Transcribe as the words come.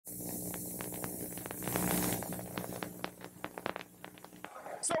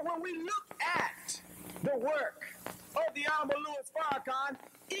So when we look at the work of the Honorable Louis Farrakhan,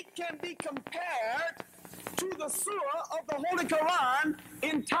 it can be compared to the surah of the Holy Quran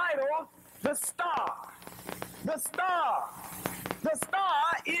entitled The Star. The star. The star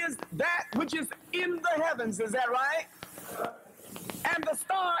is that which is in the heavens, is that right? And the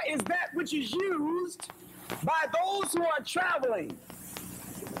star is that which is used by those who are traveling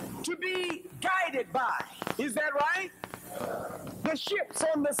to be guided by. Is that right? The ships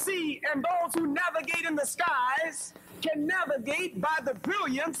on the sea and those who navigate in the skies can navigate by the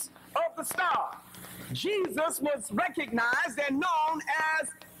brilliance of the star. Jesus was recognized and known as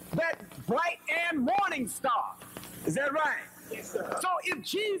that bright and morning star. Is that right? Yes, sir. So if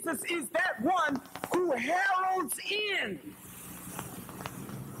Jesus is that one who heralds in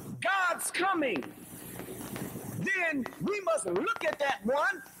God's coming, then we must look at that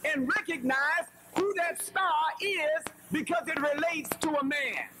one and recognize who that star is because it relates to a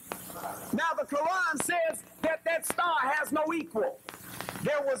man. Now the Quran says that that star has no equal.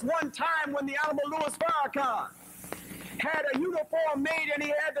 There was one time when the Honorable Louis Farrakhan had a uniform made and he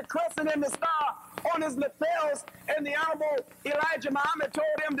had the crescent and the star on his lapels, and the Honorable Elijah Muhammad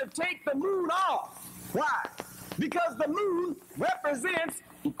told him to take the moon off. Why? Because the moon represents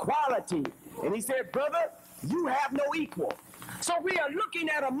equality. And he said, brother, you have no equal. So we are looking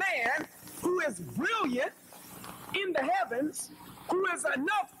at a man who is brilliant in the heavens, who is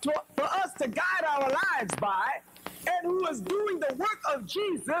enough for us to guide our lives by, and who is doing the work of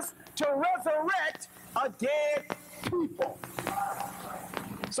Jesus to resurrect a dead people.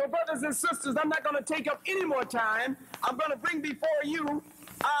 So brothers and sisters, I'm not going to take up any more time. I'm going to bring before you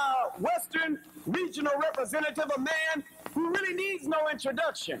our Western regional representative, a man who really needs no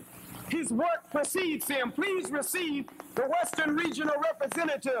introduction. His work precedes him. Please receive the Western regional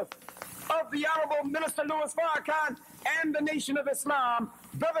representative of the Honorable Minister Louis Farrakhan and the Nation of Islam,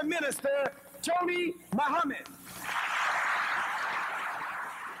 Brother Minister Tony Muhammad.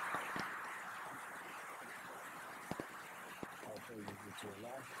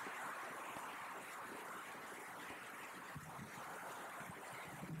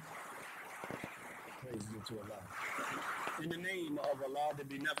 Praise be to Allah. In the name of Allah, the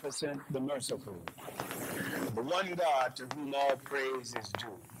Beneficent, the Merciful, the one God to whom all praise is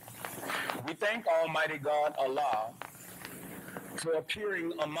due. We thank Almighty God, Allah, for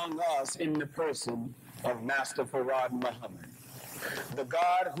appearing among us in the person of Master Farad Muhammad, the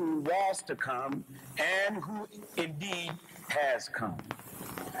God who was to come and who indeed has come.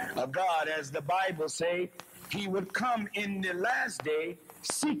 A God, as the Bible says, he would come in the last day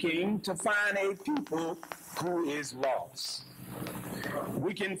seeking to find a people who is lost.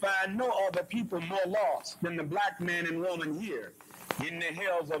 We can find no other people more lost than the black man and woman here in the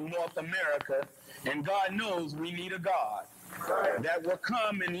hills of North America, and God knows we need a God that will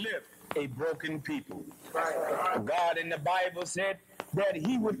come and lift a broken people. God in the Bible said that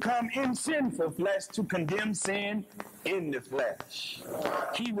he would come in sinful flesh to condemn sin in the flesh.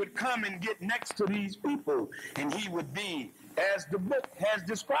 He would come and get next to these people, and he would be, as the book has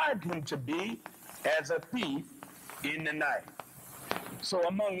described him to be, as a thief in the night. So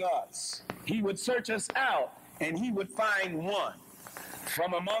among us, he would search us out, and he would find one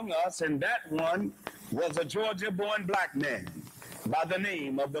from among us, and that one was a Georgia-born black man by the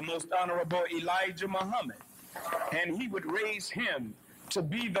name of the Most Honorable Elijah Muhammad. And he would raise him to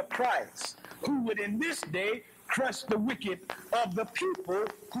be the Christ who would in this day crush the wicked of the people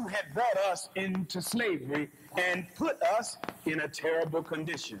who had brought us into slavery and put us in a terrible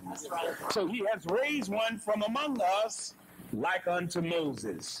condition. So he has raised one from among us like unto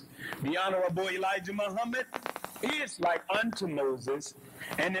Moses. The Honorable Elijah Muhammad is like unto Moses,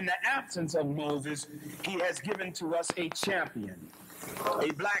 and in the absence of Moses, he has given to us a champion,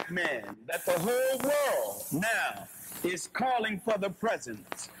 a black man that the whole world now is calling for the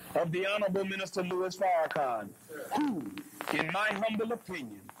presence of the Honorable Minister Louis Farrakhan, who, in my humble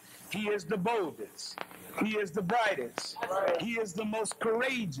opinion, he is the boldest, he is the brightest, he is the most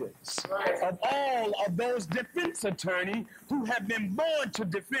courageous of all of those defense attorneys who have been born to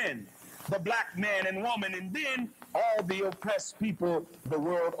defend the black man and woman, and then all the oppressed people the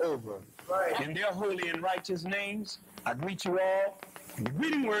world over. In their holy and righteous names, I greet you all in the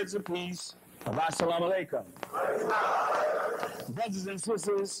greeting words of peace of Assalamu alaikum. Brothers and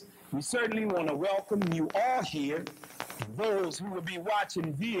sisters, we certainly want to welcome you all here, those who will be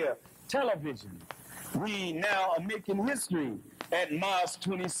watching via television. We now are making history at Mosque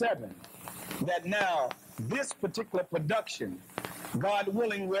 27, that now this particular production, God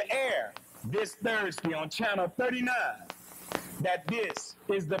willing, will air this Thursday on Channel 39, that this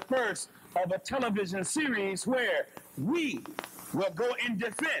is the first of a television series where we will go in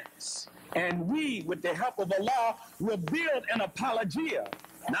defense. And we, with the help of Allah, will build an apologia,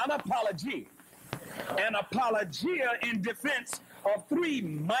 not apology, an apologia in defense of three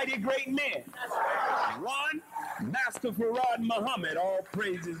mighty great men. One, Master Farad Muhammad, all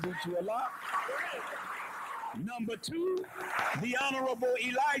praises due to Allah. Number two, the Honorable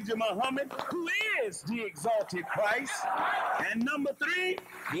Elijah Muhammad, who is the exalted Christ. And number three,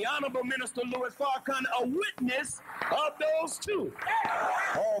 the Honorable Minister Louis Farrakhan, a witness of those two.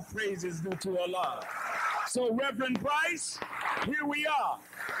 All praises due to Allah. So, Reverend Price, here we are.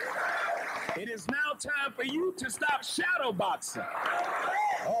 It is now time for you to stop shadow boxing.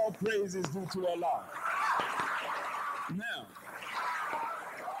 All praises due to Allah. Now,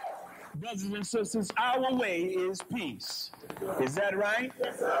 brothers and sisters, our way is peace. Is that right?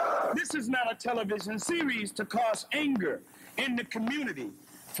 Yes, sir. This is not a television series to cause anger in the community.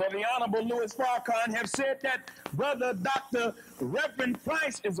 For the Honorable Louis Farrakhan have said that Brother Dr. Reverend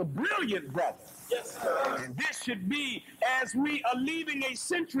Price is a brilliant brother. Yes, sir. And this should be, as we are leaving a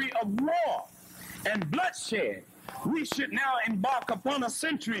century of war and bloodshed, we should now embark upon a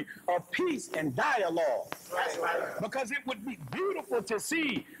century of peace and dialogue. Because it would be beautiful to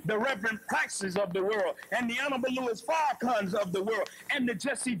see the Reverend Prices of the world and the Honorable Louis Farrakhans of the world and the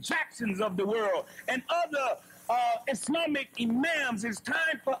Jesse Jacksons of the world and other Islamic imams. It's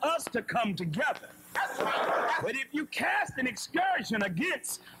time for us to come together. But if you cast an excursion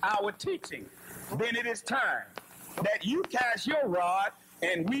against our teaching, then it is time that you cast your rod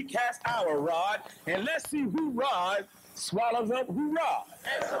and we cast our rod, and let's see who rod swallows up who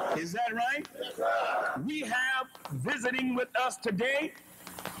rod. Is that right? We have visiting with us today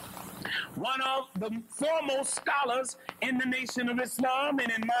one of the foremost scholars in the Nation of Islam,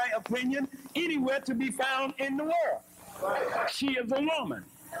 and in my opinion, anywhere to be found in the world. She is a woman,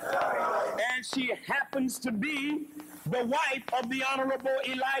 and she happens to be the wife of the Honorable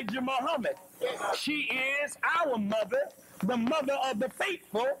Elijah Muhammad. She is our mother, the mother of the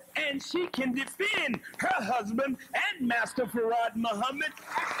faithful, and she can defend her husband and Master Farad Muhammad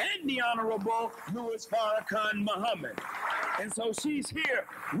and the Honorable Louis Farrakhan Muhammad. And so she's here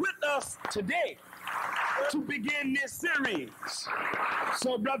with us today to begin this series.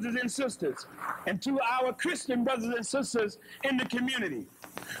 So, brothers and sisters, and to our Christian brothers and sisters in the community,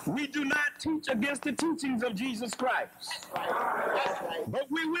 we do not teach against the teachings of Jesus Christ. But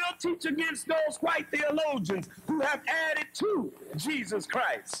we will teach against those white theologians who have added to Jesus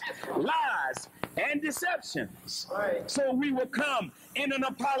Christ lies and deceptions. So we will come in an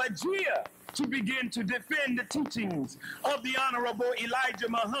apologia to begin to defend the teachings of the Honorable Elijah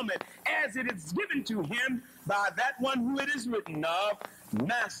Muhammad as it is given to him by that one who it is written of,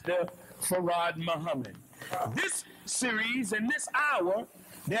 Master Farad Muhammad. This series and this hour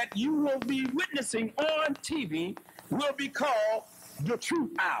that you will be witnessing on TV will be called the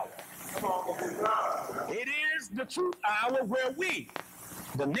Truth Hour. It is the Truth Hour where we,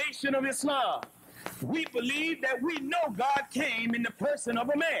 the Nation of Islam, we believe that we know God came in the person of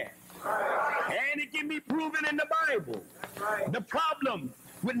a man. And it can be proven in the Bible. The problem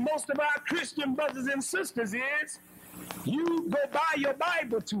with most of our Christian brothers and sisters is you go by your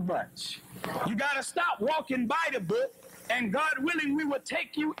Bible too much. You got to stop walking by the book, and God willing, we will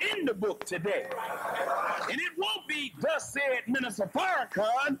take you in the book today. And it won't be thus said Minister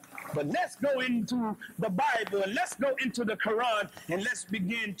Farrakhan, but let's go into the Bible, and let's go into the Quran, and let's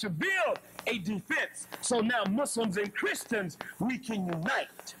begin to build a defense. So now Muslims and Christians, we can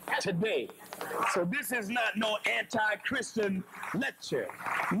unite today. So this is not no anti-Christian lecture.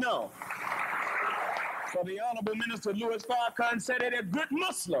 No. For the Honorable Minister Louis Farrakhan said that a good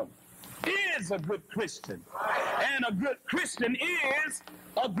Muslim is a good Christian, and a good Christian is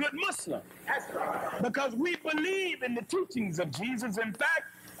a good Muslim, because we believe in the teachings of Jesus. In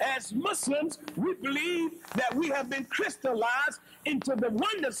fact, as Muslims, we believe that we have been crystallized into the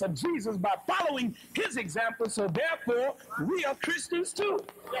oneness of Jesus by following his example, so therefore we are Christians too.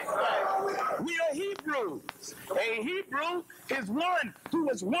 We are Hebrews. A Hebrew is one who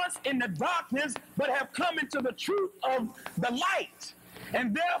was once in the darkness but have come into the truth of the light.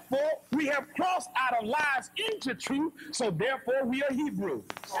 And therefore, we have crossed out of lies into truth, so therefore we are Hebrews.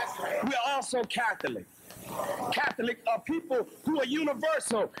 We are also Catholic. Catholic are people who are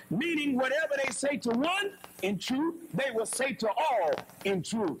universal, meaning whatever they say to one in truth, they will say to all in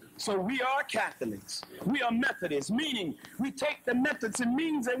truth. So we are Catholics. We are Methodists, meaning we take the methods and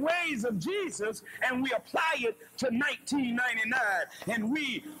means and ways of Jesus and we apply it to 1999. And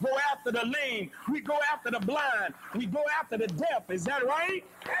we go after the lame, we go after the blind, we go after the deaf. Is that right?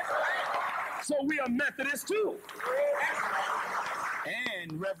 So we are Methodists too.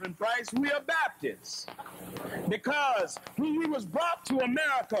 And Reverend Price, we are Baptists. Because when we was brought to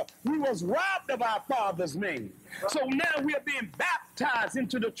America, we was robbed of our Father's name. So now we are being baptized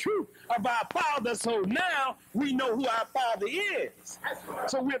into the truth of our Father. So now we know who our Father is.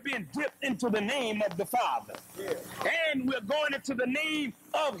 So we're being dipped into the name of the Father. And we're going into the name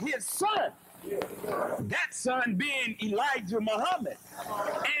of his Son. That son being Elijah Muhammad.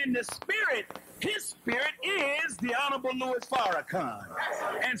 And the Spirit, his Spirit is the Honorable Louis Farrakhan.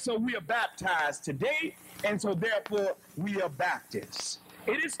 And so we are baptized today, and so therefore we are Baptists.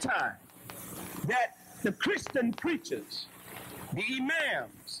 It is time that the Christian preachers, the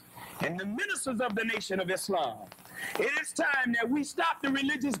imams, and the ministers of the Nation of Islam, it is time that we stop the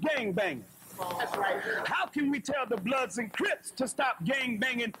religious gangbanging. That's right. How can we tell the Bloods and Crips to stop gang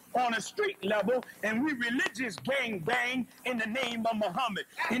banging on a street level, and we religious gang bang in the name of Muhammad,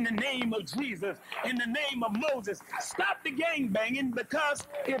 in the name of Jesus, in the name of Moses? Stop the gang banging, because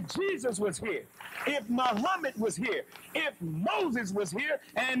if Jesus was here, if Muhammad was here, if Moses was here,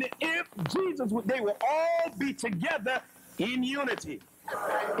 and if Jesus was, they would all be together in unity.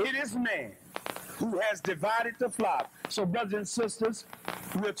 It is man who has divided the flock. So brothers and sisters,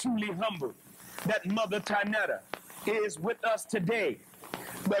 we're truly humbled that Mother Tynnetta is with us today.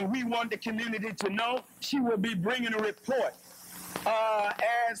 But we want the community to know she will be bringing a report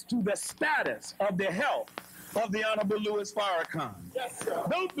as to the status of the health of the Honorable Louis Farrakhan. Yes, sir.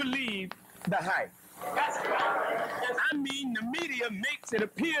 Don't believe the hype. Yes, I mean, the media makes it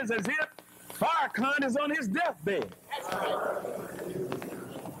appear as if Farrakhan is on his deathbed.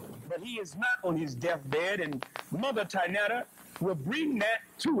 But he is not on his deathbed, and Mother Tynnetta will bring that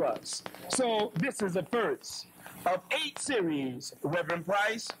to us. So this is the first of 8 series, Reverend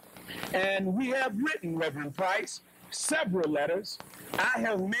Price, and we have written, Reverend Price, several letters. I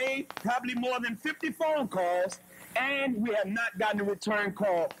have made probably more than 50 phone calls, and we have not gotten a return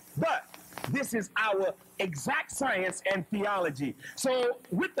call. But this is our exact science and theology. So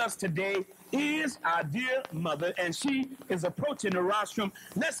with us today is our dear mother, and she is approaching the rostrum.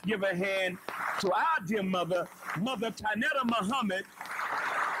 Let's give a hand to our dear mother, Mother Tynnetta Muhammad,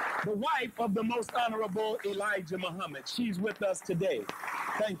 the wife of the most honorable Elijah Muhammad. She's with us today.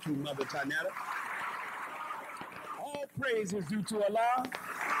 Thank you, Mother Tynnetta. All praise is due to Allah.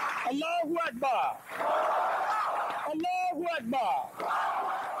 Allahu Akbar. Allahu Akbar.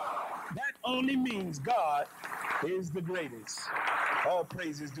 That only means God is the greatest. All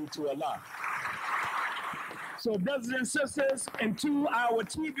praise is due to Allah. So brothers and sisters, and to our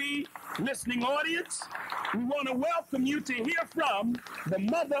TV listening audience, we want to welcome you to hear from the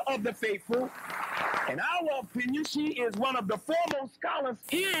mother of the faithful. In our opinion, she is one of the foremost scholars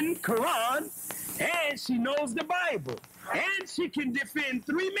in Quran, and she knows the Bible, and she can defend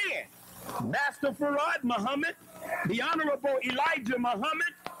 3 men: Master Farad Muhammad, the Honorable Elijah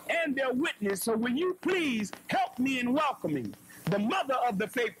Muhammad, and their witness. So will you please help me in welcoming the mother of the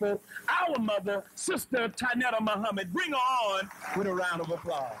faithful, our mother, Sister Tynnetta Muhammad. Bring her on with a round of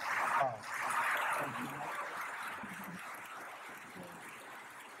applause.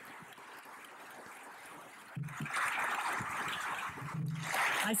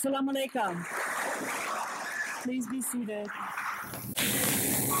 Assalamu alaikum. Please be seated.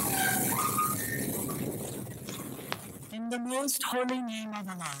 In the most holy name of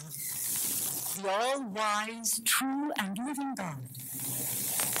Allah, the all-wise, true, and living God,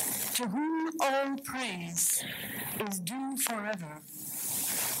 to whom all praise is due forever,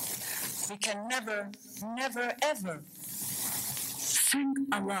 we can never, never, ever thank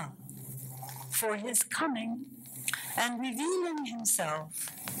Allah for His coming and revealing Himself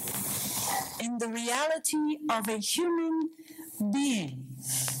in the reality of a human being.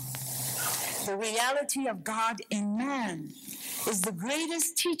 The reality of God in man is the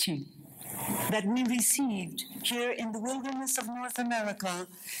greatest teaching that we received here in the wilderness of North America,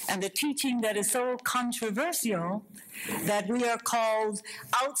 and a teaching that is so controversial that we are called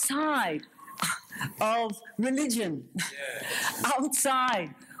outside of religion,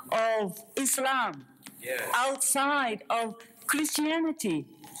 outside of Islam, outside of Christianity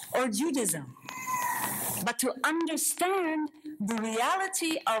or Judaism. But to understand the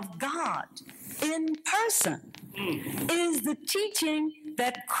reality of God in person is the teaching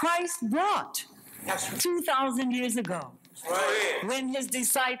that Christ brought 2,000 years ago, when His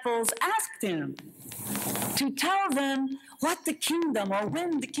disciples asked Him to tell them what the kingdom, or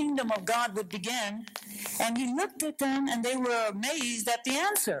when the kingdom of God would begin. And He looked at them and they were amazed at the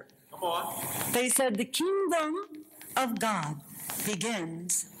answer. They said, the kingdom of God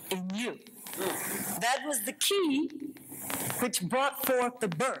begins in you. That was the key which brought forth the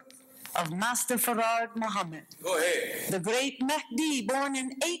birth of Master Farad Muhammad, Go ahead. the great Mahdi, born in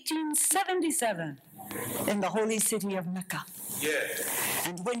 1877 in the holy city of Mecca. Yes.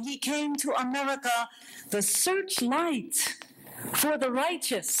 And when he came to America, the searchlight for the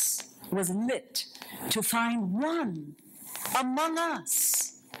righteous was lit to find one among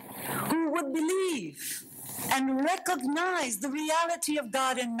us who would believe and recognize the reality of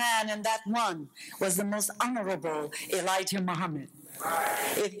God and man, and that one was the most honorable Elijah Muhammad.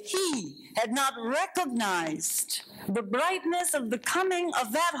 If he had not recognized the brightness of the coming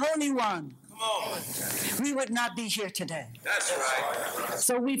of that Holy One, we would not be here today. That's right.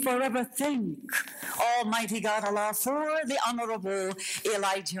 So we forever thank Almighty God Allah for the Honorable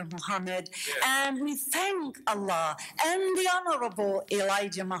Elijah Muhammad. And we thank Allah and the Honorable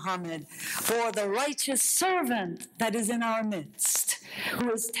Elijah Muhammad for the righteous servant that is in our midst,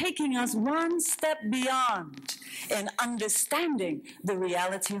 who is taking us one step beyond in understanding the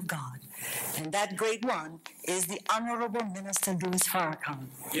reality of God. And that great one is the Honorable Minister Louis Farrakhan.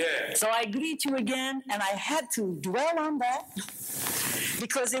 Yeah. So I greet you again, and I had to dwell on that,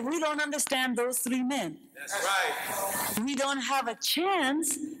 because if we don't understand those three men, That's right. we don't have a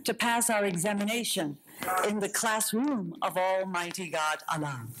chance to pass our examination in the classroom of Almighty God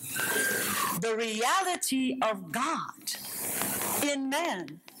Allah. The reality of God in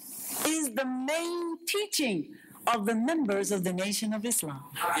man is the main teaching of the members of the Nation of Islam.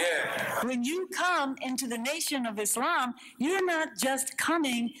 Yeah. When you come into the Nation of Islam, you're not just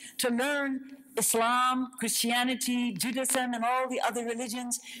coming to learn Islam, Christianity, Judaism, and all the other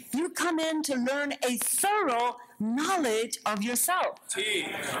religions. You come in to learn a thorough knowledge of yourself.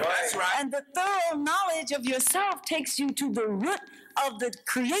 That's right. And the thorough knowledge of yourself takes you to the root of the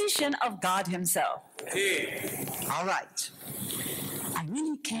creation of God Himself. All right. I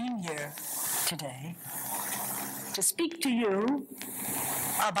really came here today to speak to you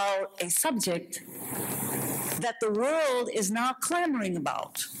about a subject that the world is now clamoring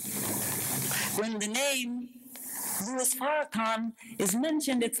about. When the name Louis Farrakhan is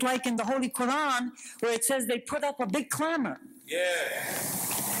mentioned, it's like in the Holy Quran where it says they put up a big clamor. Yeah.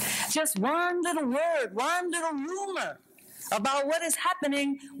 Just one little word, one little rumor about what is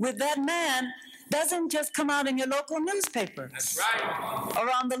happening with that man doesn't just come out in your local newspaper. That's right. Or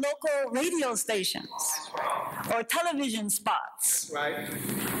on the local radio stations, or television spots, Right.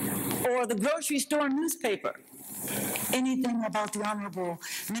 or the grocery store newspaper. Anything about the Honorable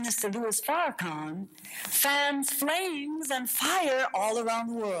Minister Louis Farrakhan fans flames and fire all around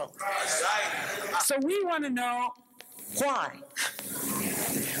the world. That's right. So we want to know why.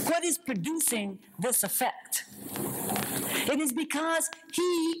 What is producing this effect? It is because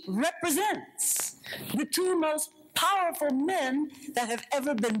he represents the two most powerful men that have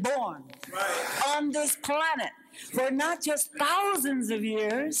ever been born on this planet for not just thousands of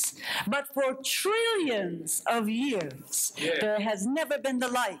years, but for trillions of years. There has never been the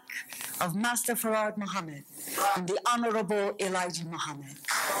like of Master Farad Muhammad and the Honorable Elijah Muhammad.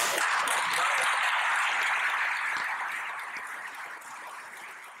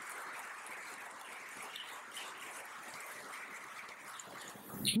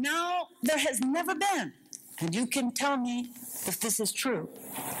 Now, there has never been, and you can tell me if this is true,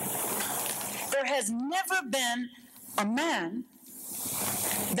 there has never been a man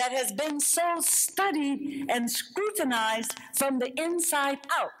that has been so studied and scrutinized from the inside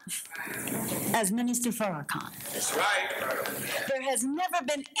out as Minister Farrakhan. That's right. There has never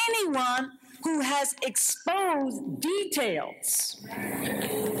been anyone who has exposed details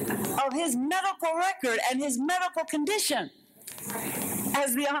of his medical record and his medical condition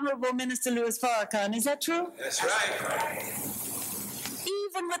as the Honorable Minister Louis Farrakhan. Is that true? That's right.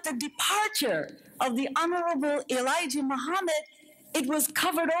 Even with the departure of the Honorable Elijah Muhammad, it was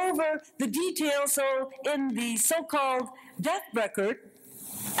covered over the details. So in the so-called death record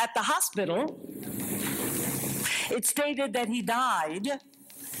at the hospital, it stated that he died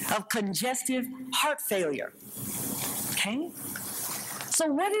of congestive heart failure. Okay? So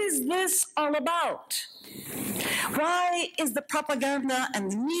what is this all about? Why is the propaganda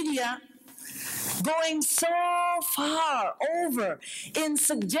and the media going so far over in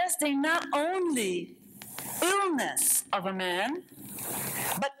suggesting not only illness of a man,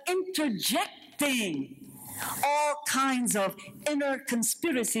 but interjecting all kinds of inner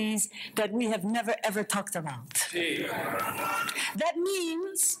conspiracies that we have never ever talked about? That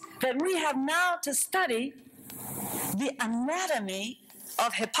means that we have now to study the anatomy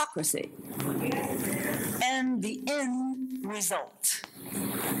of hypocrisy and the end result.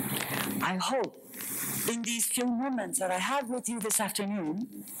 I hope in these few moments that I have with you this afternoon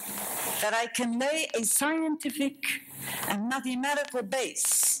that I can lay a scientific and mathematical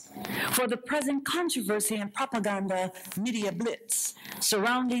base for the present controversy and propaganda media blitz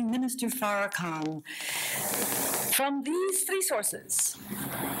surrounding Minister Farrakhan from these three sources: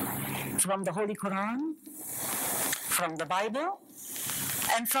 from the Holy Quran, from the Bible,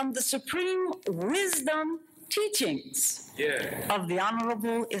 and from the supreme wisdom teachings of the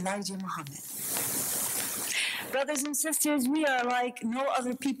Honorable Elijah Muhammad. Brothers and sisters, we are like no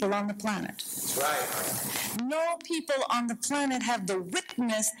other people on the planet. That's right. No people on the planet have the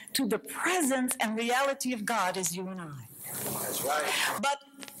witness to the presence and reality of God as you and I. That's right. But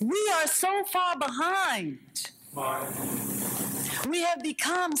we are so far behind. Come on. We have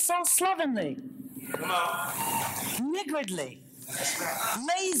become so slovenly, Come on. niggardly, That's right.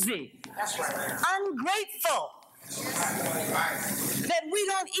 lazy, That's right. ungrateful, Right. that we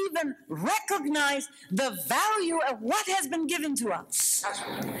don't even recognize the value of what has been given to us. That's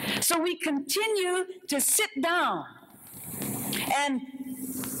right. So we continue to sit down and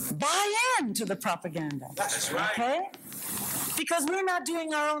buy into the propaganda. That's right. Okay? Because we're not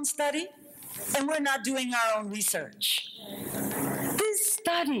doing our own study and we're not doing our own research. This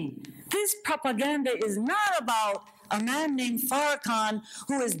study, this propaganda is not about a man named Farrakhan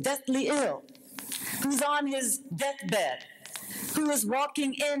who is deathly ill, who's on his deathbed, who is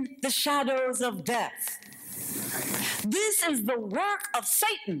walking in the shadows of death. This is the work of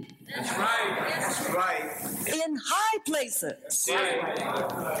Satan. That's right. That's right. In high places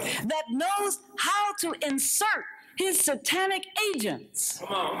that knows how to insert his satanic agents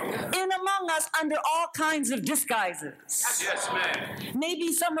Come on. in among us under all kinds of disguises. Yes, ma'am.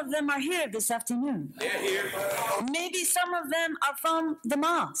 Maybe some of them are here this afternoon. They're here. Maybe some of them are from the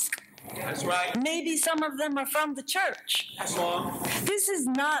mosque. That's right. Maybe some of them are from the church. Come on. This is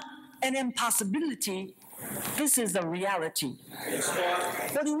not an impossibility. This is a reality. Yes,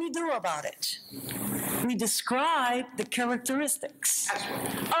 Lord. What do we do about it? We describe the characteristics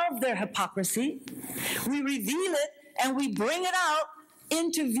of their hypocrisy. We reveal it and we bring it out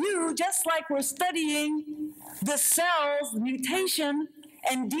into view, just like we're studying the cell's mutation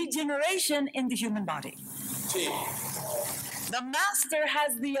and degeneration in the human body. The master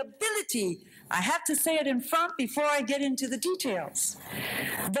has the ability, I have to say it in front before I get into the details.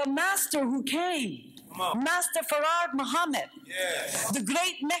 The master who came, Master Farad Muhammad, Yes. the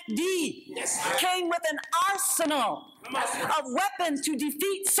great Mahdi, came with an arsenal of weapons to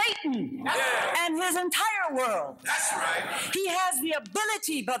defeat Satan and his entire world. That's right. He has the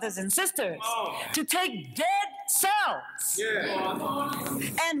ability, brothers and sisters, to take dead cells Yeah.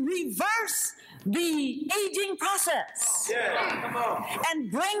 and reverse the aging process Yeah. Come on. and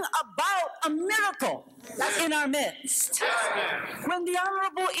bring about a miracle in our midst. Yes, ma'am. When the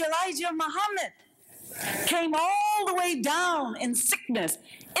Honorable Elijah Muhammad came all the way down in sickness,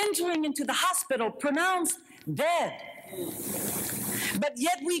 entering into the hospital, pronounced dead. But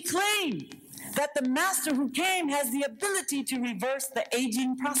yet we claim that the master who came has the ability to reverse the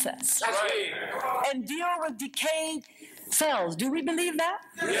aging process That's right. and deal with decayed cells. Do we believe that?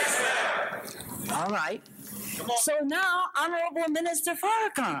 Yes, ma'am. All right. So now, Honorable Minister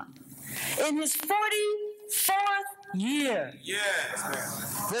Farrakhan, in his 44th year, Yes,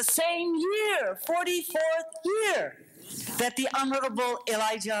 ma'am. the same year, 44th year, that the Honorable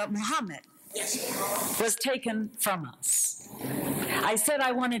Elijah Muhammad was taken from us. I said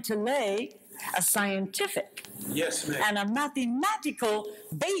I wanted to lay a scientific Yes, ma'am. and a mathematical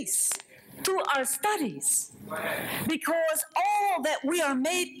base to our studies, because all that we are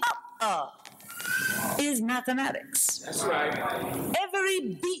made up of is mathematics. That's right. Every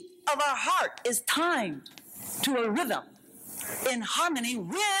beat of our heart is timed to a rhythm in harmony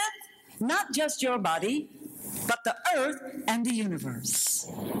with not just your body, but the earth and the universe.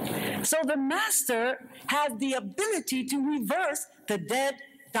 So the master has the ability to reverse the dead,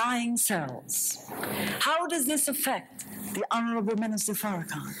 dying cells. How does this affect the Honorable Minister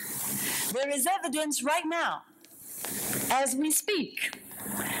Farrakhan? There is evidence right now, as we speak,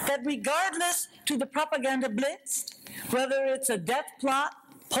 that regardless to the propaganda blitz, whether it's a death plot,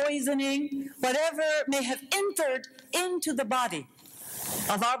 poisoning, whatever may have entered into the body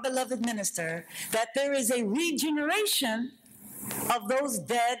of our beloved minister, that there is a regeneration of those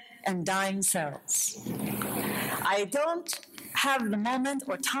dead and dying cells. I don't have the moment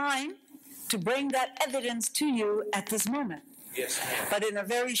or time to bring that evidence to you at this moment. Yes, ma'am. But in a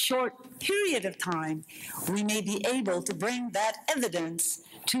very short period of time, we may be able to bring that evidence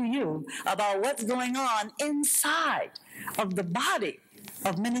to you about what's going on inside of the body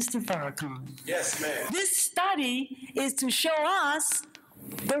of Minister Farrakhan. Yes, ma'am. This study is to show us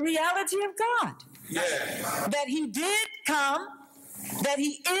the reality of God. Yeah. That he did come that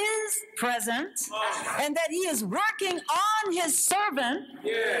he is present and that he is working on his servant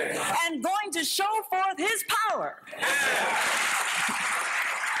and going to show forth his power.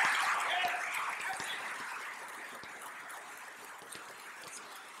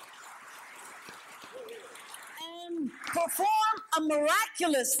 And perform a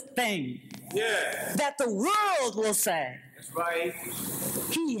miraculous thing that the world will say. That's right.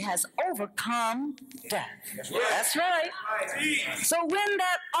 He has overcome death. That's right. So when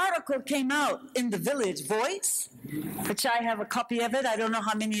that article came out in the Village Voice, which I have a copy of it, I don't know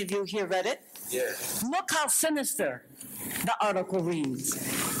how many of you here read it. Yes. Look how sinister the article reads.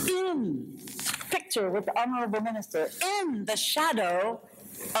 In picture with the Honorable Minister, in the shadow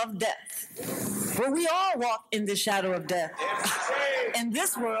of death. Well, we all walk in the shadow of death in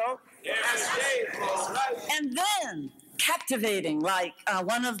this world. And then captivating, like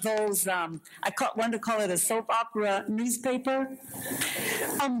one of those, want to call it a soap opera newspaper.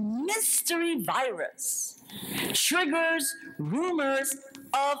 A mystery virus triggers rumors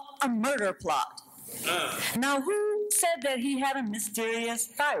of a murder plot. Now, who said that he had a mysterious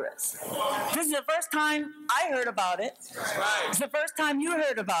virus? This is the first time I heard about it. It's the first time you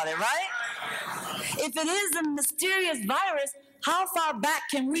heard about it, right? If it is a mysterious virus, how far back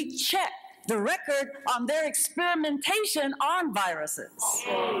can we check the record on their experimentation on viruses?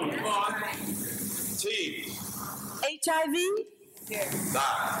 HIV?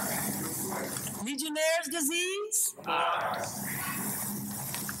 Legionnaire's disease?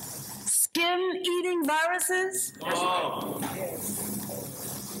 Skin-eating viruses?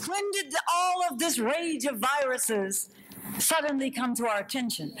 When did all of this rage of viruses suddenly come to our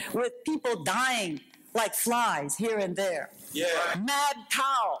attention, with people dying like flies here and there? Mad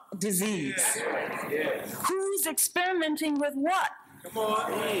cow disease. Who's experimenting with what?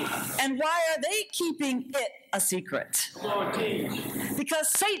 And why are they keeping it a secret? Because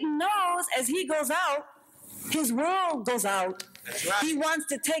Satan knows as he goes out, his world goes out. He wants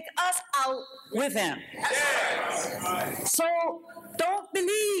to take us out with him. So don't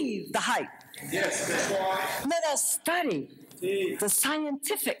believe the hype. Let us study the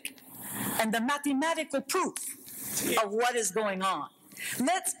scientific and the mathematical proof of what is going on.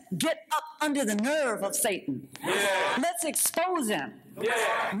 Let's get up under the nerve of Satan. Let's expose him,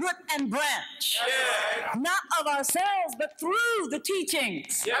 root and branch, not of ourselves, but through the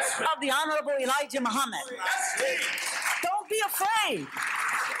teachings of the Honorable Elijah Muhammad. Don't be afraid.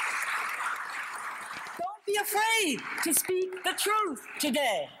 Don't be afraid to speak the truth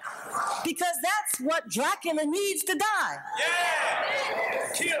today, because that's what Dracula needs to die.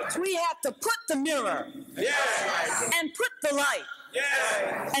 We have to put the mirror and put the light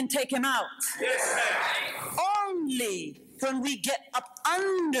and take him out. Only when we get up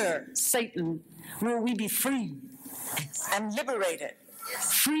under Satan will we be free and liberated,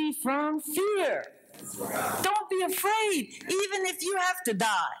 free from fear. Don't be afraid, even if you have to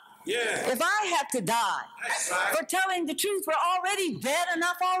die. If I have to die for telling the truth, we're already dead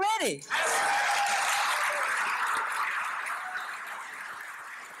enough already.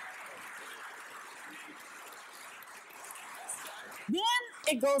 Then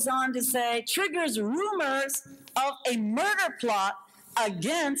it goes on to say, triggers rumors of a murder plot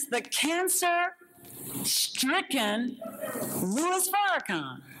against the cancer-stricken Louis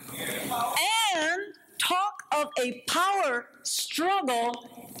Farrakhan, and talk of a power struggle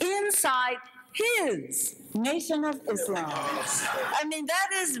inside his Nation of Islam. I mean,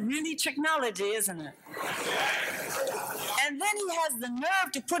 that is really technology, isn't it? And then he has the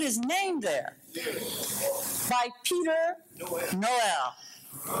nerve to put his name there, by Peter Noel.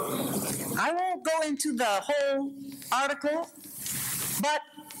 I won't go into the whole article, but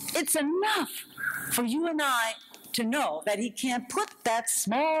it's enough for you and I to know that he can't put that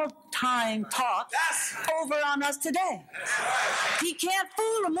small-time talk over on us today. He can't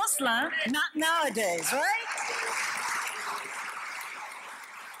fool a Muslim, not nowadays, right?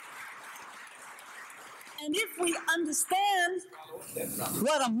 And if we understand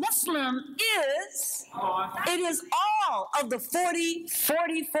what a Muslim is, it is all of the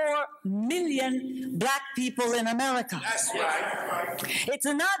 44 million black people in America. That's right. It's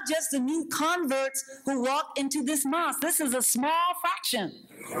not just the new converts who walk into this mosque. This is a small fraction.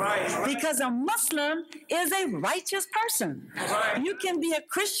 Right. Because a Muslim is a righteous person. Right. You can be a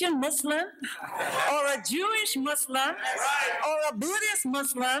Christian Muslim, or a Jewish Muslim, or a Buddhist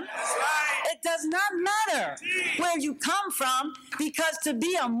Muslim. It does not matter where you come from, because to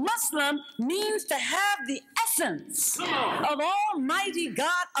be a Muslim means to have the essence of Almighty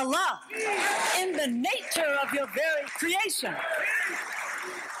God Allah in the nature of your very creation.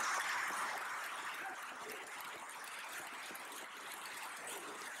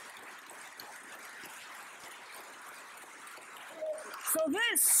 So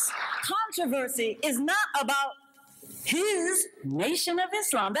this controversy is not about his Nation of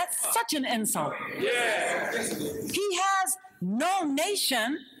Islam. That's such an insult. Yeah. He has no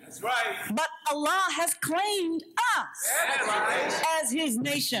nation, That's right. but Allah has claimed us as his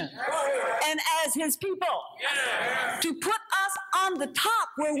nation and as his people to put us on the top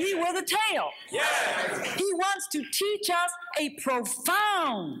where we were the tail. He wants to teach us a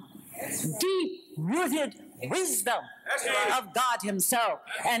profound, deep-rooted wisdom of God himself.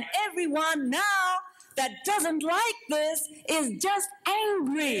 And everyone now that doesn't like this is just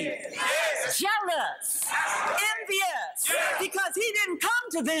angry, jealous, envious, because he didn't come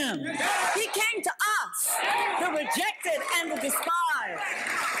to them. He came to us, the rejected and the despised.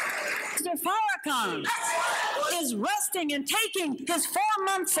 Mr. Farrakhan is resting and taking his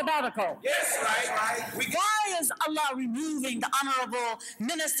 4-month sabbatical. Yes, right. Why is Allah removing the Honorable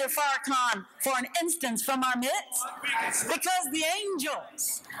Minister Farrakhan for an instance from our midst? Because the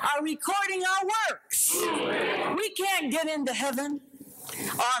angels are recording our works. We can't get into heaven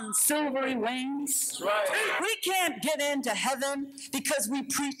on silvery wings. We can't get into heaven because we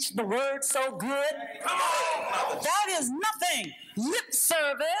preach the word so good. That is nothing. Lip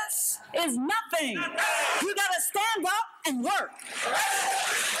service is nothing. You got to stand up and work.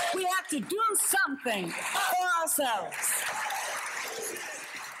 We have to do something for ourselves.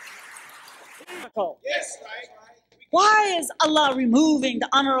 Yes, right. Why is Allah removing the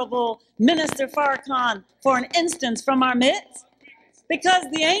Honorable Minister Farrakhan for an instance from our midst? Because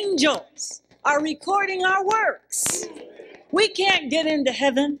the angels are recording our works. We can't get into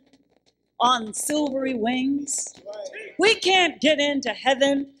heaven on silvery wings. We can't get into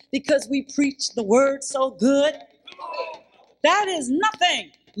heaven because we preach the word so good. That is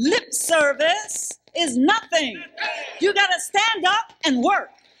nothing. Lip service is nothing. You got to stand up and work.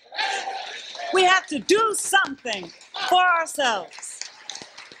 We have to do something for ourselves.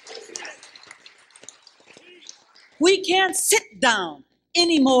 We can't sit down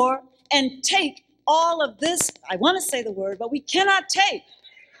anymore and take all of this. I want to say the word, but we cannot take.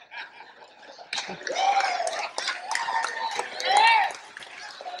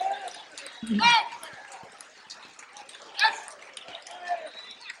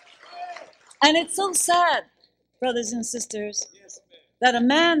 And it's so sad, brothers and sisters, that a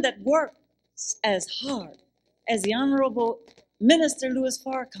man that works as hard as the Honorable Minister Louis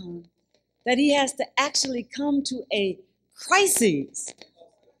Farrakhan, that he has to actually come to a crisis.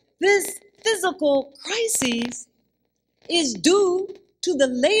 This physical crisis is due to the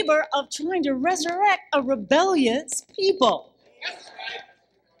labor of trying to resurrect a rebellious people.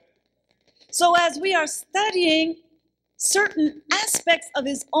 So as we are studying certain aspects of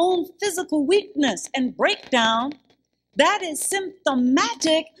his own physical weakness and breakdown, that is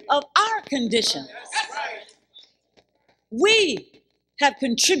symptomatic of our condition. We have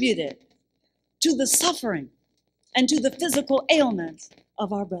contributed to the suffering and to the physical ailments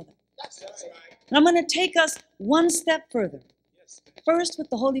of our brother. And I'm going to take us one step further. First, with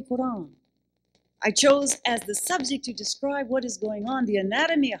the Holy Quran. I chose as the subject to describe what is going on, the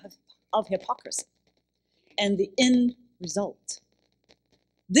anatomy of hypocrisy and the end result.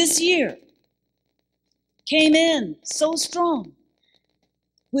 This year came in so strong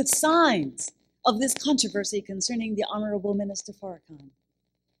with signs of this controversy concerning the Honorable Minister Farrakhan.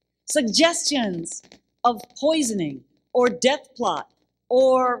 Suggestions of poisoning or death plot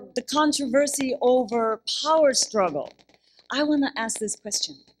or the controversy over power struggle. I want to ask this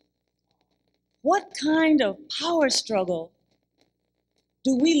question. What kind of power struggle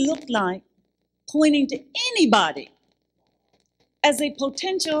do we look like pointing to anybody as a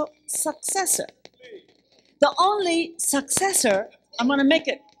potential successor? The only successor, I'm going to make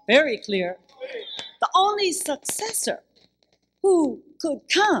it very clear, the only successor who could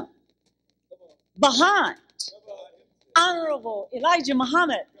come behind Honorable Elijah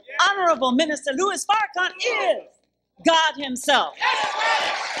Muhammad, Honorable Minister Louis Farrakhan is God himself.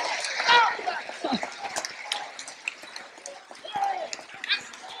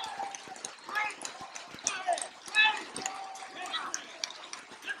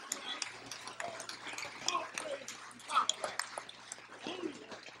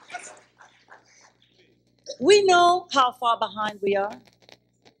 We know how far behind we are.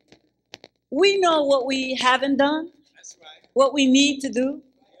 We know what we haven't done, what we need to do.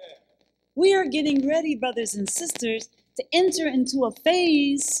 We are getting ready, brothers and sisters, to enter into a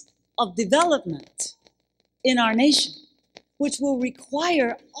phase of development in our nation, which will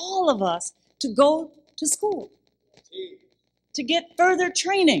require all of us to go to school, to get further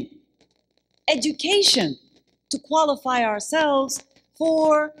training, education, to qualify ourselves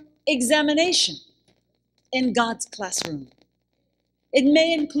for examination in God's classroom. It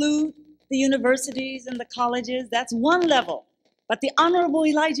may include the universities and the colleges. That's one level. But the Honorable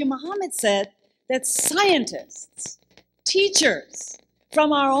Elijah Muhammad said that scientists, teachers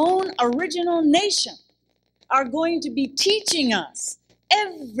from our own original nation are going to be teaching us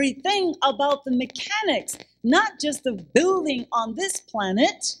everything about the mechanics, not just of building on this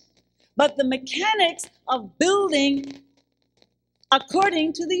planet, but the mechanics of building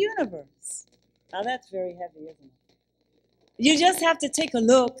according to the universe. Now that's very heavy, isn't it? You just have to take a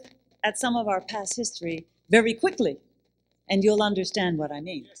look at some of our past history very quickly, and you'll understand what I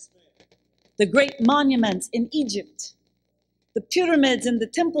mean. The great monuments in Egypt, the pyramids and the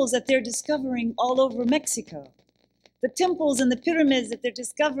temples that they're discovering all over Mexico, the temples and the pyramids that they're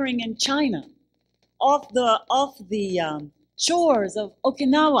discovering in China, off the shores of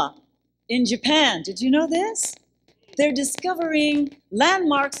Okinawa in Japan. Did you know this? They're discovering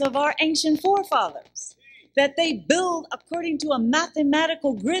landmarks of our ancient forefathers that they build according to a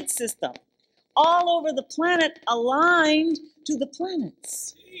mathematical grid system all over the planet, aligned to the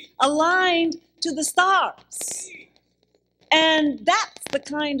planets, aligned to the stars. And that's the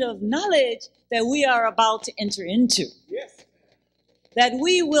kind of knowledge that we are about to enter into. Yes. That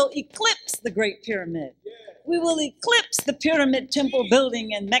we will eclipse the Great Pyramid. Yeah. We will eclipse the pyramid temple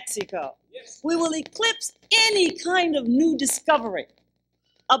building in Mexico. Yes. We will eclipse any kind of new discovery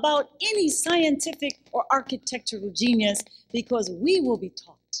about any scientific or architectural genius, because we will be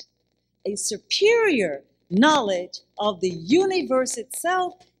taught a superior knowledge of the universe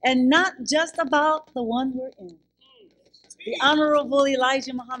itself, and not just about the one we're in. The Honorable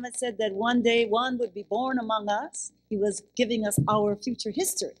Elijah Muhammad said that one day one would be born among us. He was giving us our future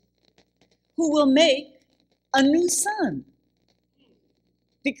history, who will make a new sun.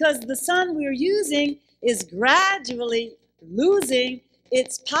 Because the sun we're using is gradually losing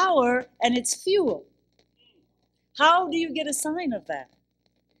its power and its fuel. How do you get a sign of that?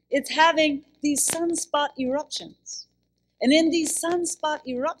 It's having these sunspot eruptions. And in these sunspot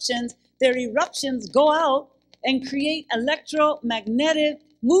eruptions, their eruptions go out and create electromagnetic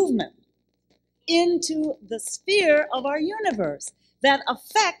movement into the sphere of our universe that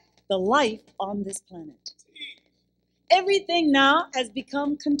affect the life on this planet. Everything now has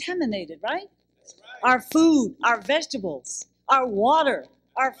become contaminated, right? Our food, our vegetables, our water,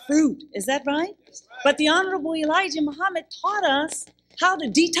 our fruit. Is that right? But the Honorable Elijah Muhammad taught us how to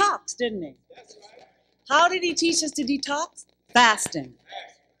detox, didn't he? How did he teach us to detox? Fasting.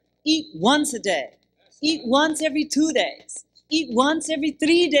 Eat once a day. Eat once every 2 days. Eat once every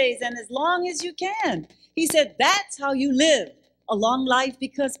 3 days, and as long as you can. He said that's how you live a long life,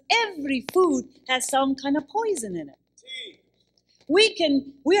 because every food has some kind of poison in it.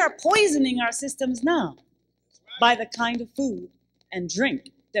 We are poisoning our systems now by the kind of food and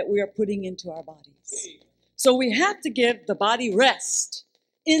drink that we are putting into our bodies. So we have to give the body rest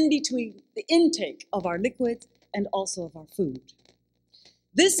in between the intake of our liquids and also of our food.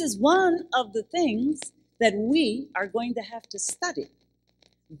 This is one of the things that we are going to have to study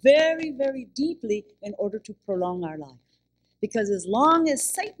very, very deeply in order to prolong our life. Because as long as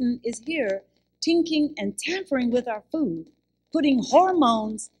Satan is here tinking and tampering with our food, putting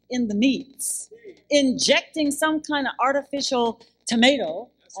hormones in the meats, injecting some kind of artificial tomato,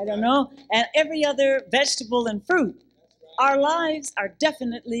 I don't know, and every other vegetable and fruit, our lives are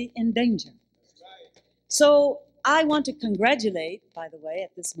definitely in danger. So I want to congratulate, by the way,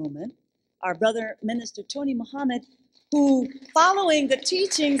 at this moment, our brother Minister Tony Muhammad, who, following the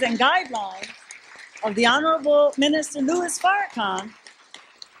teachings and guidelines of the Honorable Minister Louis Farrakhan,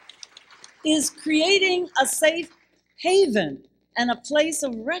 is creating a safe haven and a place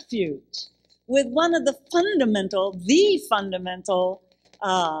of refuge with one of the fundamental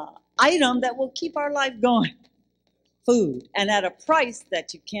item that will keep our life going, food, and at a price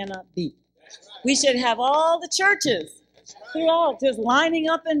that you cannot beat. We should have all the churches throughout just lining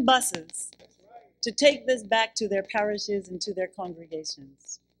up in buses to take this back to their parishes and to their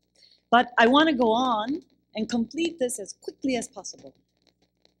congregations. But I want to go on and complete this as quickly as possible.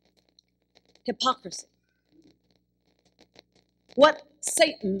 Hypocrisy. What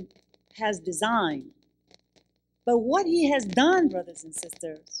Satan has designed, but what he has done, brothers and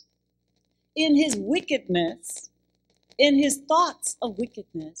sisters, in his wickedness, in his thoughts of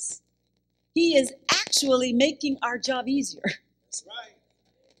wickedness, he is actually making our job easier. That's right.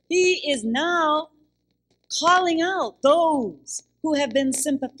 He is now calling out those who have been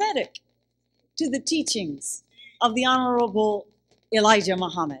sympathetic to the teachings of the Honorable Elijah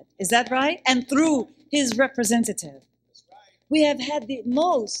Muhammad. Is that right? And through his representative, we have had the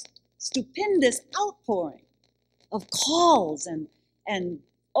most stupendous outpouring of calls and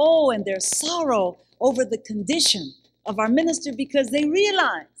their sorrow over the condition of our minister, because they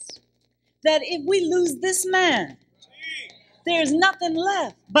realized that if we lose this man, there's nothing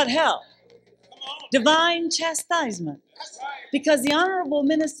left but hell, divine chastisement. Because the Honorable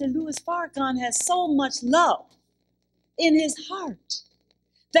Minister Louis Farrakhan has so much love in his heart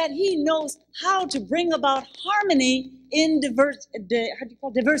that he knows how to bring about harmony in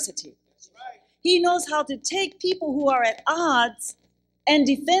diversity. He knows how to take people who are at odds and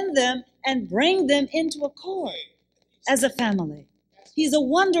defend them and bring them into accord as a family. He's a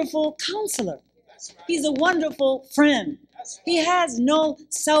wonderful counselor. He's a wonderful friend. He has no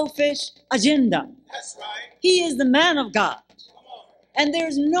selfish agenda. He is the man of God. And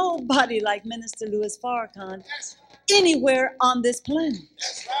there's nobody like Minister Louis Farrakhan anywhere on this planet.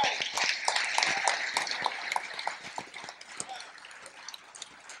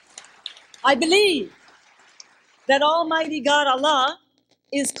 I believe that Almighty God Allah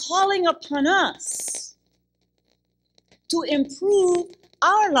is calling upon us to improve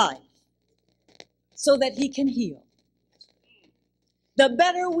our life so that He can heal. The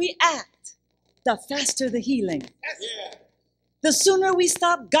better we act, the faster the healing. The sooner we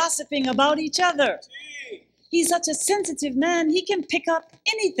stop gossiping about each other. He's such a sensitive man, he can pick up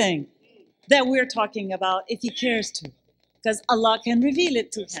anything that we're talking about if he cares to, because Allah can reveal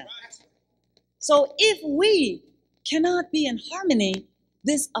it to him. So if we cannot be in harmony,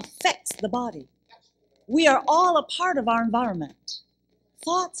 this affects the body. We are all a part of our environment.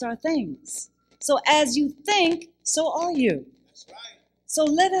 Thoughts are things. So as you think, so are you. So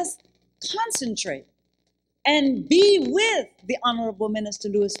let us concentrate and be with the Honorable Minister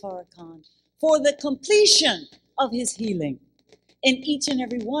Louis Farrakhan for the completion of his healing. And each and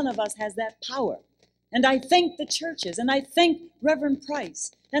every one of us has that power. And I thank the churches, and I thank Reverend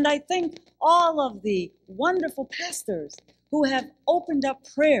Price, and I thank all of the wonderful pastors who have opened up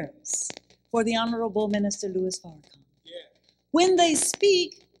prayers for the Honorable Minister Louis Farrakhan. When they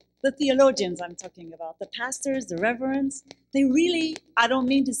speak, the theologians I'm talking about, the pastors, the reverends, they really, I don't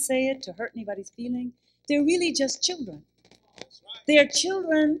mean to say it to hurt anybody's feeling, they're really just children. They are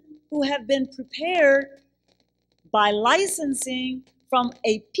children who have been prepared by licensing from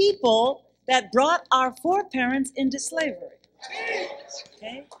a people that brought our foreparents into slavery.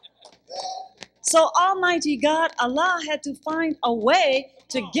 Okay? So Almighty God, Allah had to find a way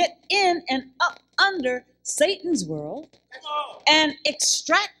to get in and up under Satan's world and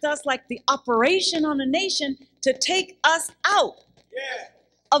extract us like the operation on a nation to take us out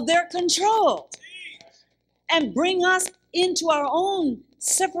of their control and bring us into our own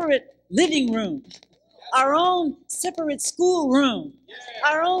separate living room, our own separate school room,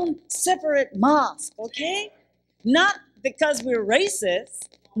 our own separate mosque, okay? Not because we're racist,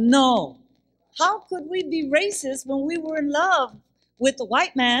 no. How could we be racist when we were in love with the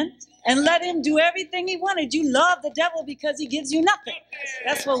white man and let him do everything he wanted? You love the devil because he gives you nothing.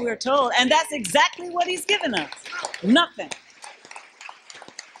 That's what we're told, and that's exactly what he's given us, nothing.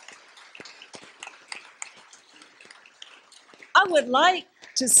 I would like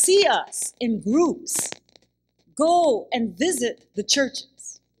to see us in groups go and visit the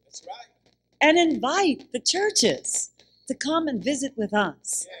churches. That's right. And invite the churches to come and visit with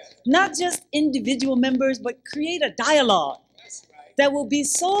us. Yes. Not just individual members, but create a dialogue that will be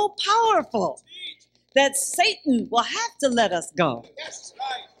so powerful that Satan will have to let us go. That's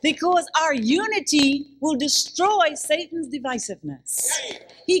right. Because our unity will destroy Satan's divisiveness. Yeah.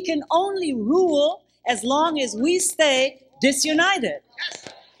 He can only rule as long as we stay disunited. Yes.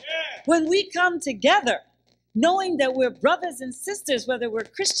 Yeah. When we come together, knowing that we're brothers and sisters, whether we're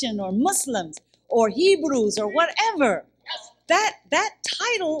Christian or Muslims or Hebrews or whatever, that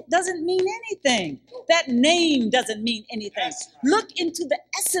title doesn't mean anything. That name doesn't mean anything. Look into the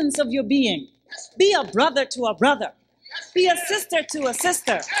essence of your being. Be a brother to a brother. Be a sister to a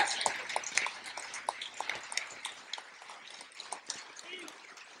sister.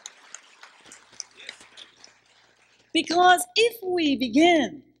 Because if we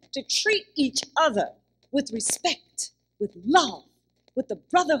begin to treat each other with respect, with love, with the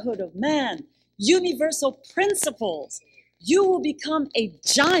brotherhood of man, universal principles, you will become a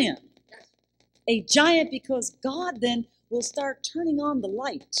giant. A giant, because God then will start turning on the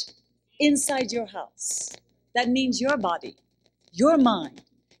light inside your house. That means your body, your mind,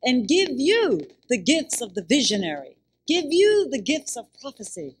 and give you the gifts of the visionary, give you the gifts of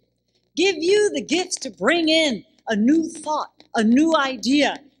prophecy, give you the gifts to bring in a new thought, a new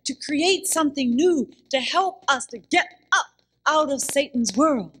idea, to create something new, to help us to get up out of Satan's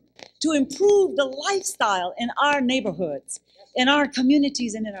world, to improve the lifestyle in our neighborhoods, in our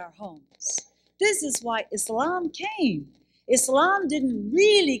communities, and in our homes. This is why Islam came. Islam didn't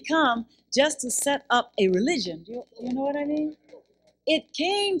really come just to set up a religion. Do you know what I mean? It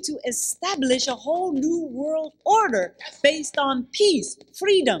came to establish a whole new world order based on peace,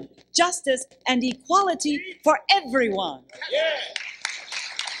 freedom, justice, and equality for everyone.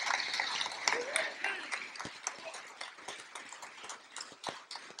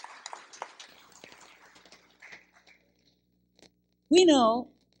 We know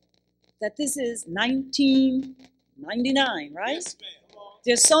that this is 1999, right? Yes, ma'am.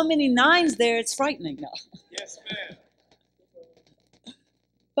 There's so many nines there, it's frightening now. Yes, ma'am.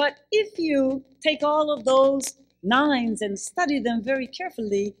 But if you take all of those nines and study them very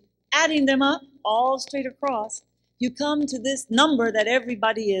carefully, adding them up all straight across, you come to this number that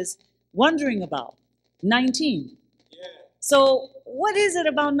everybody is wondering about, 19. Yeah. So what is it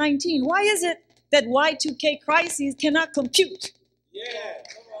about 19? Why is it that Y2K crises cannot compute Yeah.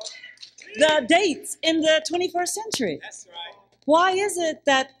 the dates in the 21st century? That's right. Why is it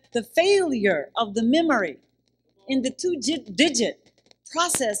that the failure of the memory in the two-digit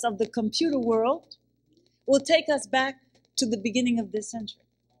process of the computer world will take us back to the beginning of this century?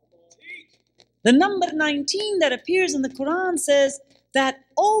 The number 19 that appears in the Quran says that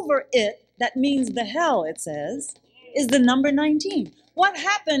over it, that means the hell, it says, is the number 19. What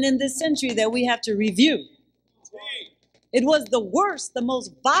happened in this century that we have to review? It was the worst, the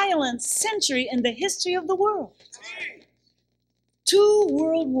most violent century in the history of the world. 2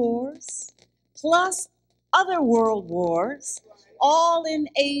 world wars, plus other world wars, all in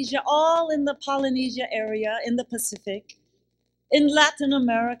Asia, all in the Polynesia area, in the Pacific, in Latin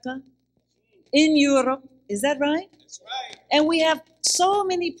America, in Europe. Is that right? That's right. And we have so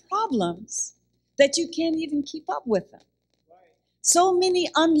many problems that you can't even keep up with them. So many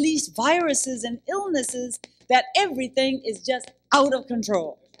unleashed viruses and illnesses that everything is just out of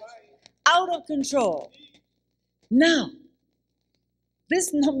control. Out of control. Now,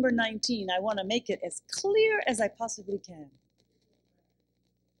 this number 19, I want to make it as clear as I possibly can.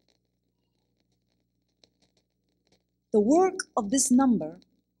 The work of this number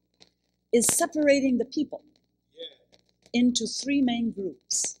is separating the people into 3 main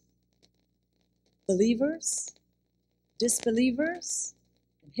groups: believers, disbelievers,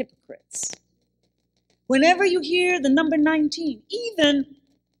 and hypocrites. Whenever you hear the number 19, even,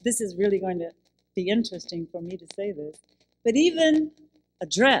 this is really going to be interesting for me to say this, but even a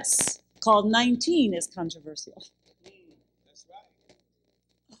dress called 19 is controversial. That's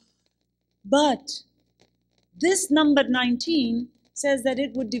right. But this number 19 says that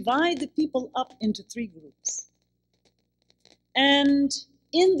it would divide the people up into 3 groups. And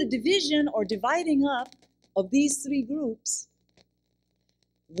in the division or dividing up of these 3 groups,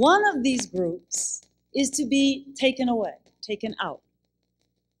 one of these groups is to be taken away, taken out.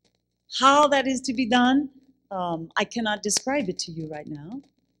 How that is to be done, I cannot describe it to you right now,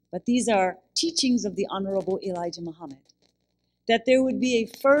 but these are teachings of the Honorable Elijah Muhammad, that there would be a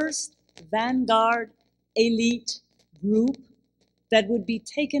first vanguard elite group that would be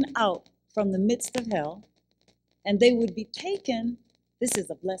taken out from the midst of hell, and they would be taken, this is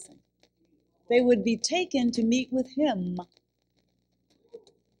a blessing, they would be taken to meet with him,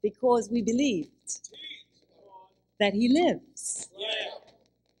 because we believed that he lives,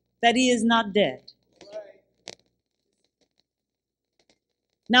 that he is not dead.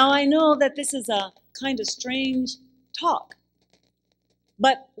 Now I know that this is a kind of strange talk,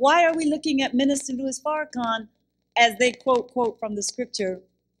 but why are we looking at Minister Louis Farrakhan as they quote from the scripture,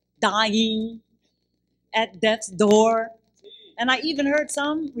 dying at death's door? And I even heard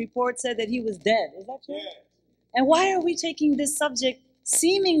some reports said that he was dead. Is that true? And why are we taking this subject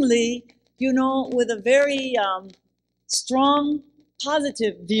seemingly, with a very strong,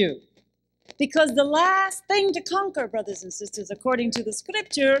 positive view? Because the last thing to conquer, brothers and sisters, according to the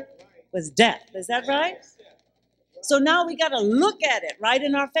scripture, was death. Is that right? So now we got to look at it right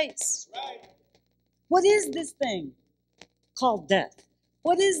in our face. What is this thing called death?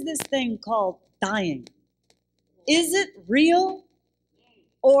 What is this thing called dying? Is it real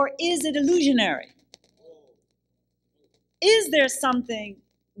or is it illusionary? Is there something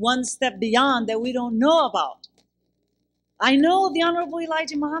one step beyond that we don't know about? I know the Honorable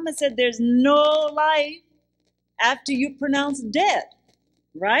Elijah Muhammad said there's no life after you pronounce dead,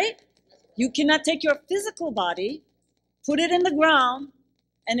 right? You cannot take your physical body, put it in the ground,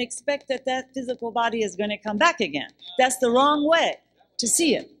 and expect that that physical body is going to come back again. That's the wrong way to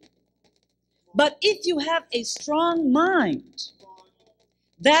see it. But if you have a strong mind,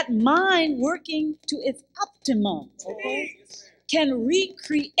 that mind working to its optimum, okay, can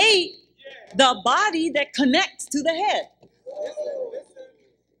recreate the body that connects to the head.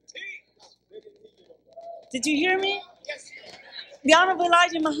 Did you hear me? the Honorable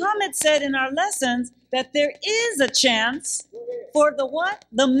Elijah Muhammad said in our lessons that there is a chance for the what?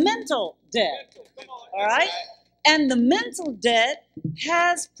 The mental dead. All right? And the mental dead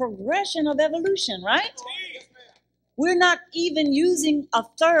has progression of evolution, right? We're not even using a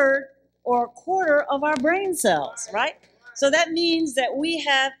third or a quarter of our brain cells, right? So that means that we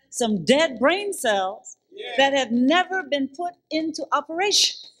have some dead brain cells that have never been put into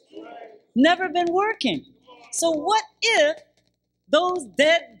operation, never been working. So what if those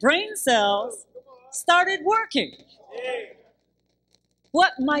dead brain cells started working?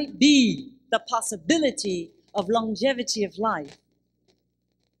 What might be the possibility of longevity of life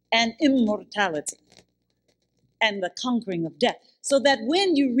and immortality and the conquering of death? So that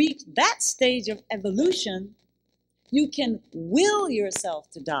when you reach that stage of evolution, you can will yourself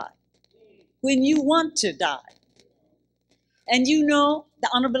to die when you want to die. And you know, the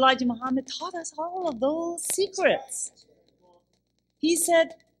Honorable Elijah Muhammad taught us all of those secrets. He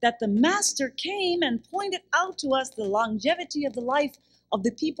said that the Master came and pointed out to us the longevity of the life of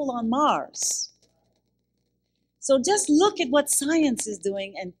the people on Mars. So just look at what science is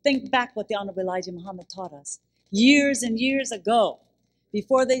doing and think back what the Honorable Elijah Muhammad taught us years and years ago,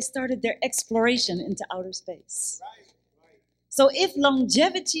 before they started their exploration into outer space. So if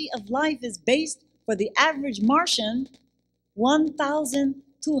longevity of life is based for the average Martian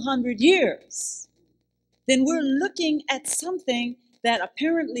 1,200 years, then we're looking at something that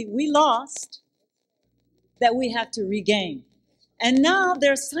apparently we lost that we have to regain. And now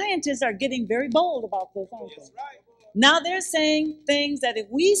their scientists are getting very bold about this, aren't they? Now they're saying things that if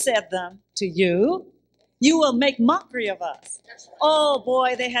we said them to you, you will make mockery of us. Oh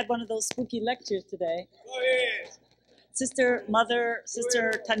boy, they had one of those spooky lectures today. Sister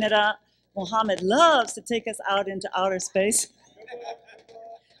Tynnetta Muhammad loves to take us out into outer space.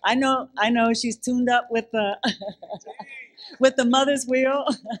 I know she's tuned up with the with the mother's wheel.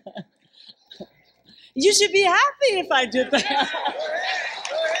 You should be happy if I did that.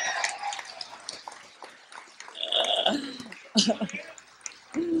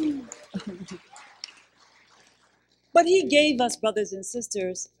 But he gave us, brothers and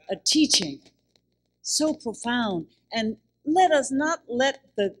sisters, a teaching so profound. And let us not let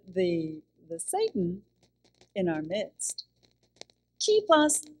the Satan in our midst keep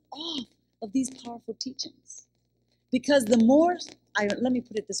us off of these powerful teachings. Because the more, let me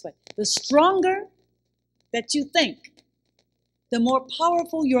put it this way, the stronger that you think, the more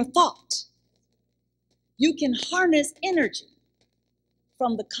powerful your thought. You can harness energy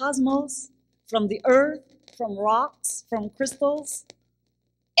from the cosmos, from the earth, from rocks, from crystals,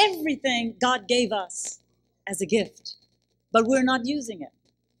 everything God gave us as a gift, but we're not using it.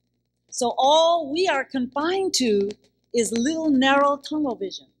 So all we are confined to is little narrow tunnel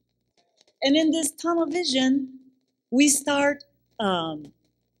vision. And in this tunnel vision, we start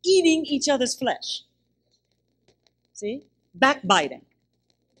eating each other's flesh. See? Backbiting.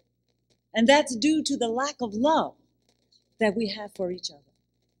 And that's due to the lack of love that we have for each other.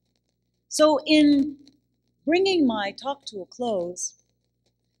 So in bringing my talk to a close,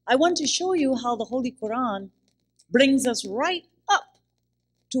 I want to show you how the Holy Quran brings us right up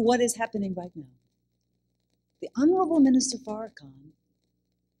to what is happening right now. The Honorable Minister Farrakhan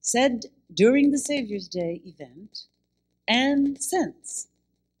said during the Savior's Day event and since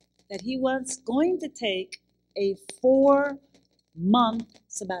that he was going to take a 4-month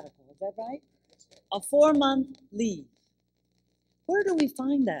sabbatical. Is that right? A 4-month leave. Where do we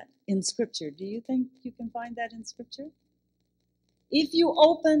find that in Scripture? Do you think you can find that in Scripture? If you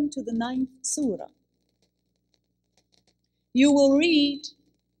open to the 9th surah, you will read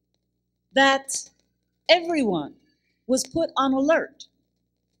that everyone was put on alert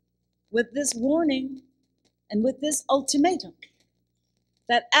with this warning and with this ultimatum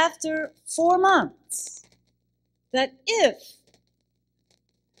that after 4 months, that if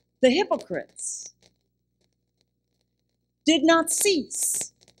the hypocrites did not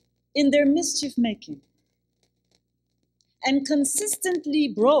cease in their mischief making and consistently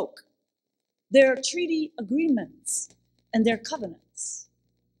broke their treaty agreements and their covenants,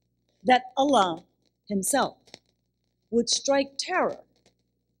 that Allah Himself would strike terror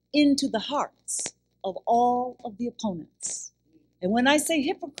into the hearts of all of the opponents. And when I say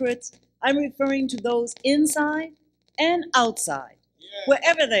hypocrites, I'm referring to those inside and outside,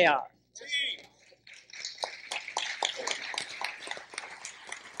 wherever they are.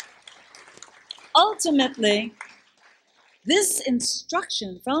 Ultimately, this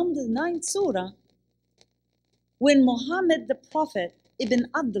instruction from the 9th surah, when Muhammad the Prophet Ibn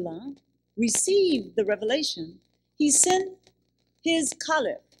Abdullah received the revelation, he sent his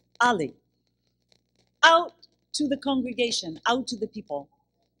caliph Ali out to the congregation, out to the people,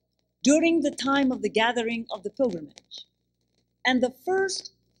 during the time of the gathering of the pilgrimage. And the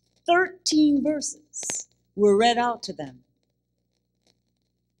first 13 verses were read out to them.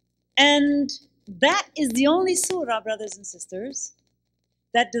 And that is the only surah, brothers and sisters,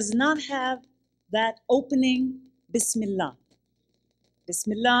 that does not have that opening Bismillah.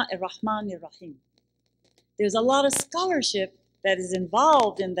 Bismillah ar-Rahman ar-Rahim. There's a lot of scholarship that is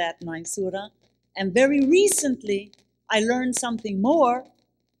involved in that 9th surah, and very recently I learned something more,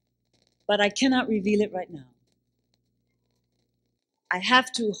 but I cannot reveal it right now. I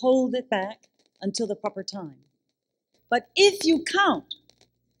have to hold it back until the proper time. But if you count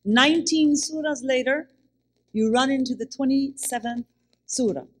 19 surahs later, you run into the 27th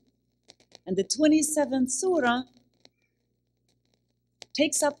surah. And the 27th surah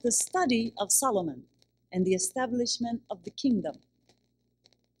takes up the study of Solomon and the establishment of the kingdom,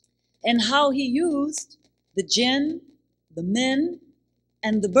 and how he used the jinn, the men,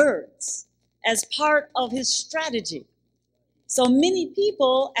 and the birds as part of his strategy. So many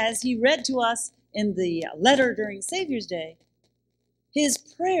people, as he read to us in the letter during Savior's Day, his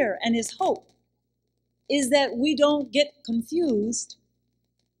prayer and his hope is that we don't get confused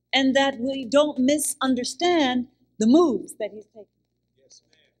and that we don't misunderstand the moves that he's taking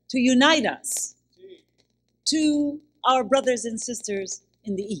to unite us to our brothers and sisters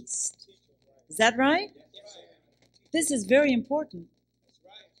in the East. Is that right? This is very important.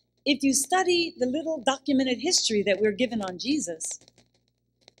 If you study the little documented history that we're given on Jesus,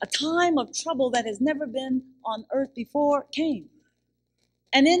 a time of trouble that has never been on earth before came.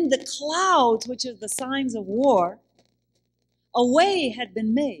 And in the clouds, which are the signs of war, a way had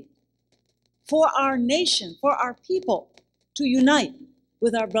been made for our nation, for our people to unite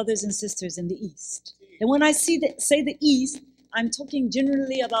with our brothers and sisters in the East. And when I say the East, I'm talking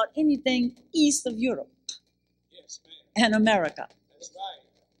generally about anything east of Europe and America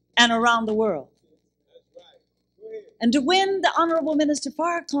and around the world. And to when the Honorable Minister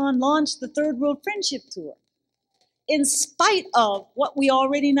Farrakhan launched the Third World Friendship Tour, in spite of what we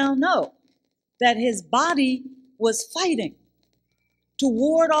already now know, that his body was fighting to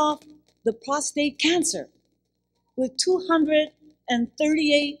ward off the prostate cancer with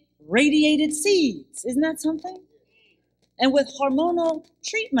 238 radiated seeds. Isn't that something? And with hormonal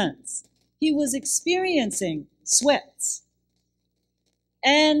treatments, he was experiencing sweats.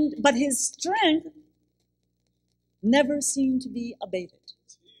 But his strength never seemed to be abated.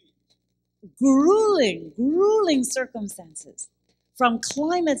 Grueling circumstances, from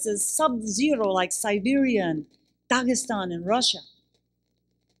climates as sub-zero like Siberia and Dagestan in Russia,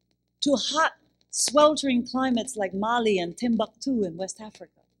 to hot, sweltering climates like Mali and Timbuktu in West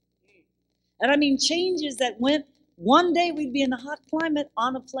Africa. And I mean changes that went, one day we'd be in a hot climate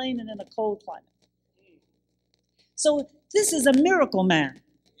on a plane and in a cold climate. So this is a miracle man.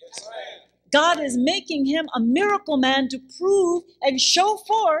 God is making him a miracle man to prove and show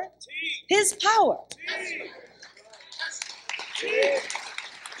forth his power.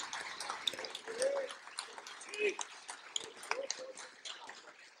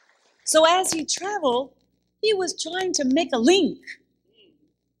 So as he traveled, he was trying to make a link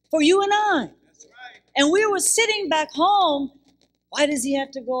for you and I. And we were sitting back home. Why does he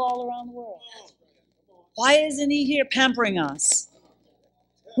have to go all around the world? Why isn't he here pampering us?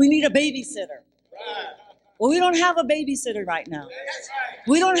 We need a babysitter. Well, we don't have a babysitter right now.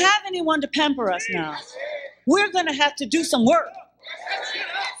 We don't have anyone to pamper us now. We're going to have to do some work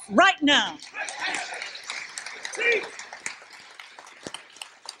right now.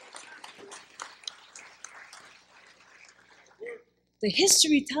 The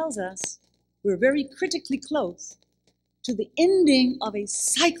history tells us we're very critically close to the ending of a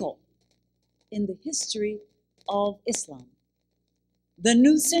cycle in the history of Islam. The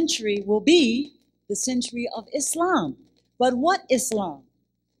new century will be the century of Islam. But what Islam?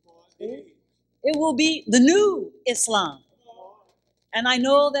 It will be the new Islam. And I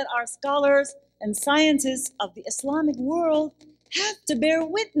know that our scholars and scientists of the Islamic world have to bear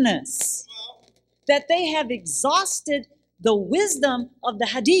witness that they have exhausted the wisdom of the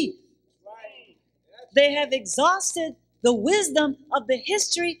hadith. They have exhausted the wisdom of the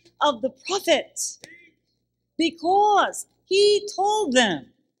history of the Prophet, because he told them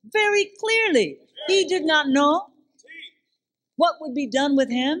very clearly he did not know what would be done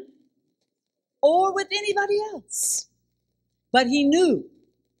with him or with anybody else. But he knew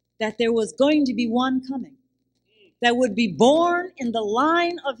that there was going to be one coming that would be born in the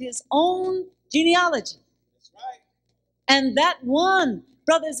line of his own genealogy. And that one,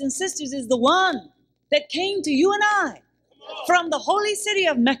 brothers and sisters, is the one that came to you and I from the holy city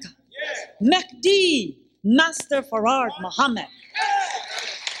of Mecca. Mahdi, Master Farad Muhammad.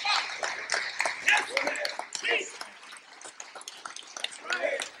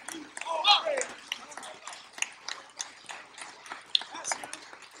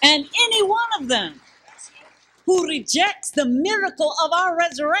 And any one of them who rejects the miracle of our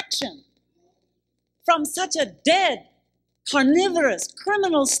resurrection from such a dead, carnivorous,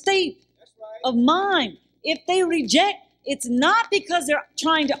 criminal state of mind, if they reject, it's not because they're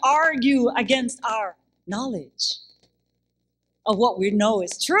trying to argue against our knowledge of what we know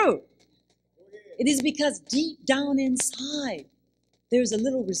is true. It is because deep down inside, there's a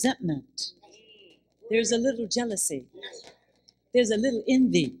little resentment. There's a little jealousy. There's a little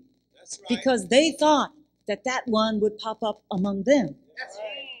envy. Because they thought that that one would pop up among them.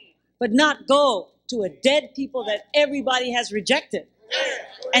 But not go to a dead people that everybody has rejected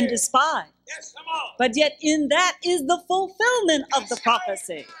and despised. But yet in that is the fulfillment of the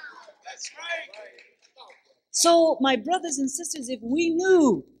prophecy. So my brothers and sisters, if we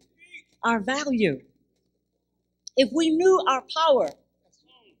knew our value, if we knew our power,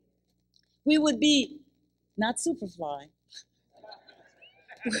 we would be not Superfly.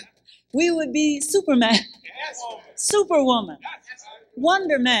 We would be Superman, Superwoman,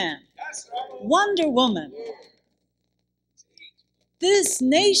 Wonder Man, Wonder Woman. This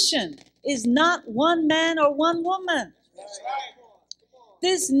nation is not one man or one woman.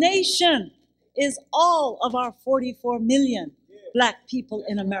 This nation is all of our 44 million black people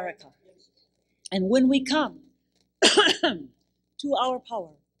in America. And when we come to our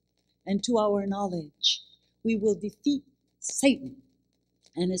power and to our knowledge, we will defeat Satan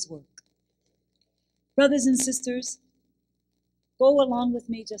and his work. Brothers and sisters, go along with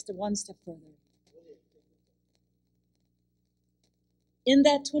me just one step further. In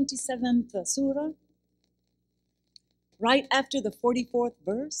that 27th surah, right after the 44th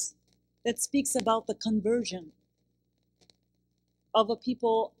verse, that speaks about the conversion of a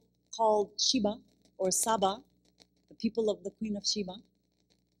people called Sheba or Saba, the people of the Queen of Sheba.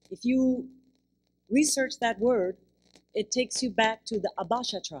 If you research that word, it takes you back to the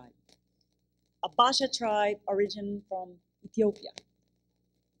Abasha tribe. Abasha tribe origin from Ethiopia,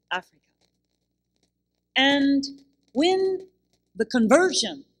 Africa. And when the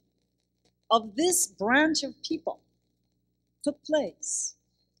conversion of this branch of people took place,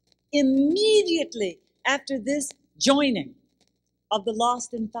 immediately after this joining of the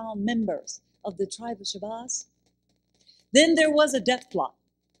lost and found members of the tribe of Shabazz, then there was a death plot.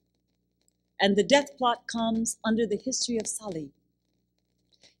 And the death plot comes under the history of Salih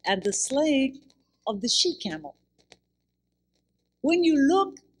and the slaying of the she-camel. When you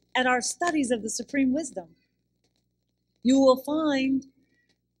look at our studies of the Supreme Wisdom, you will find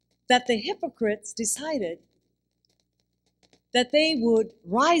that the hypocrites decided that they would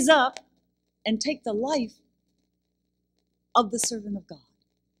rise up and take the life of the servant of God.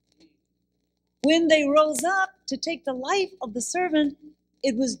 When they rose up to take the life of the servant,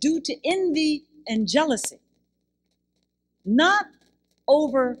 it was due to envy and jealousy, not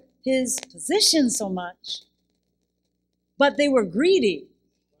over his position so much, but they were greedy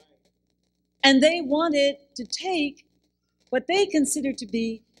and they wanted to take what they considered to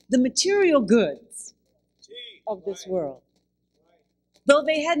be the material goods of this world, though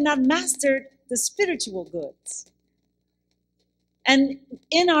they had not mastered the spiritual goods. And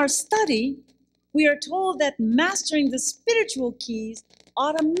in our study, we are told that mastering the spiritual keys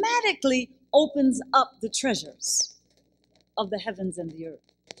automatically opens up the treasures of the heavens and the earth.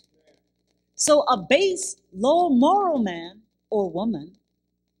 So a base, low moral man or woman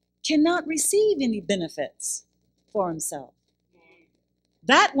cannot receive any benefits for himself.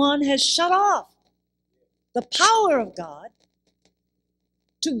 That one has shut off the power of God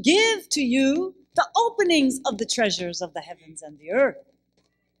to give to you the openings of the treasures of the heavens and the earth.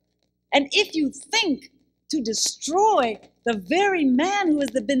 And if you think to destroy the very man who is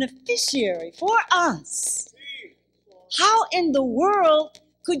the beneficiary for us, how in the world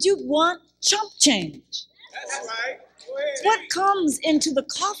could you want chump change? That's right. What comes into the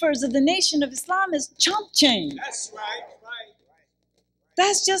coffers of the nation of Islam is chump change. That's right.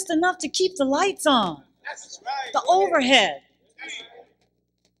 That's just enough to keep the lights on, That's right. the overhead.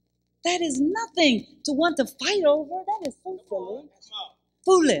 That is nothing to want to fight over. That is so silly,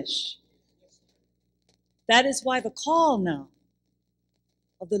 foolish. That is why the call now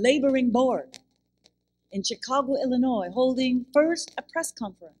of the laboring board in Chicago, Illinois, holding first a press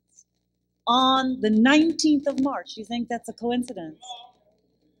conference on the 19th of March. You think that's a coincidence?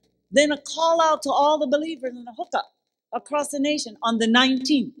 Then a call out to all the believers in the hookup across the nation on the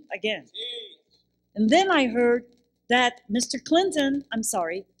 19th again. And then I heard that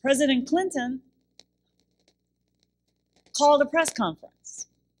President Clinton called a press conference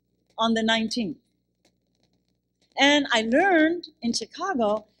on the 19th. And I learned in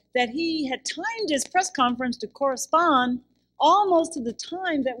Chicago that he had timed his press conference to correspond almost to the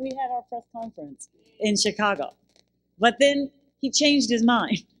time that we had our press conference in Chicago. But then he changed his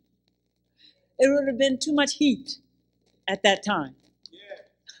mind. It would have been too much heat at that time.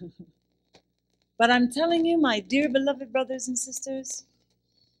 Yeah. But I'm telling you, my dear beloved brothers and sisters,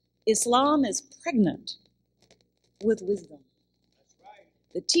 Islam is pregnant with wisdom. That's right.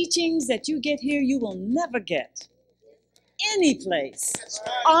 The teachings that you get here, you will never get any place That's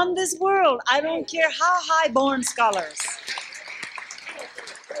right. on this world. I don't care how high-born scholars.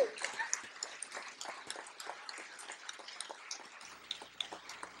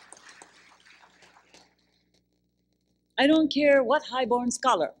 I don't care what high-born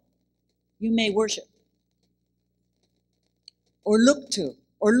scholar you may worship or look to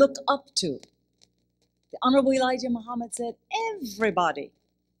or look up to. The Honorable Elijah Muhammad said everybody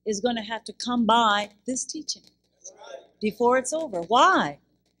is going to have to come by this teaching That's right. before it's over. Why?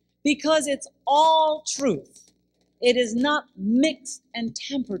 Because it's all truth. It is not mixed and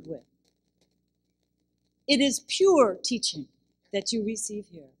tampered with. It is pure teaching that you receive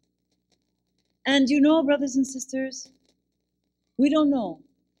here. And you know, brothers and sisters, we don't know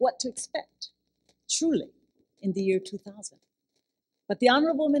what to expect, truly, in the year 2000. But the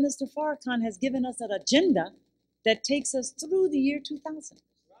Honorable Minister Farrakhan has given us an agenda that takes us through the year 2000.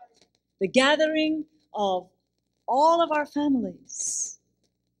 The gathering of all of our families,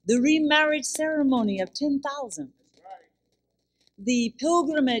 the remarriage ceremony of 10,000, That's right. the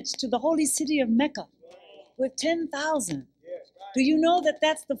pilgrimage to the holy city of Mecca with 10,000. Yeah, that's right. Do you know that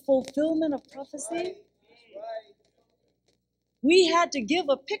that's the fulfillment of prophecy? That's right. We had to give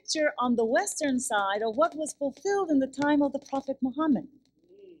a picture on the western side of what was fulfilled in the time of the Prophet Muhammad.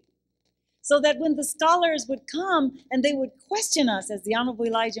 So that when the scholars would come and they would question us, as the Honorable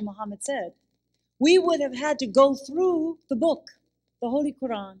Elijah Muhammad said, we would have had to go through the book, the Holy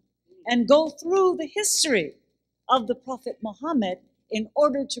Quran, and go through the history of the Prophet Muhammad in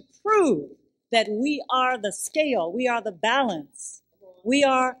order to prove that we are the scale, we are the balance, we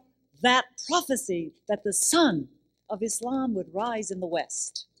are that prophecy that the sun of Islam would rise in the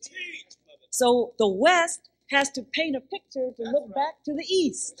West. Teach, brother. So the West has to paint a picture to That's look right. back to the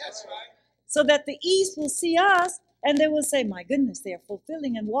East, That's right. so that the East will see us and they will say, my goodness, they are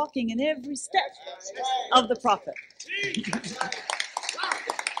fulfilling and walking in every step That's right. of the Prophet. Teach. That's right.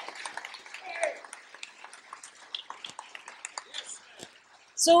 Yes, man.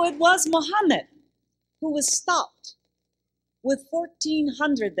 So it was Muhammad who was stopped with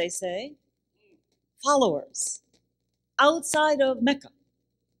 1,400, they say, followers outside of Mecca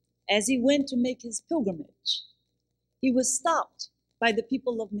as he went to make his pilgrimage. He was stopped by the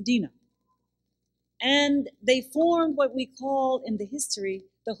people of Medina. And they formed what we call in the history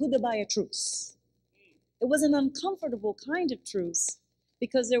the Hudaybiyah truce. It was an uncomfortable kind of truce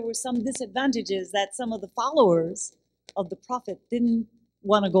because there were some disadvantages that some of the followers of the Prophet didn't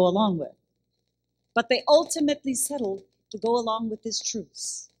want to go along with. But they ultimately settled to go along with this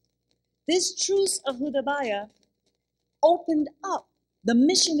truce. This truce of Hudaybiyah opened up the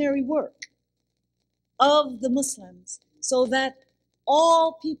missionary work of the Muslims so that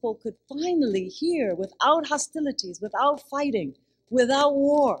all people could finally hear without hostilities, without fighting, without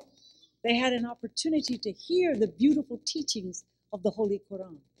war. They had an opportunity to hear the beautiful teachings of the Holy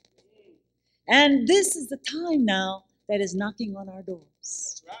Quran. And this is the time now that is knocking on our doors.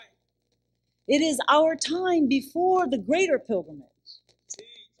 That's right. It is our time before the greater pilgrimage Teach.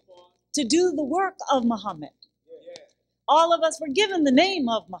 Come on. to do the work of Muhammad. Yeah. All of us were given the name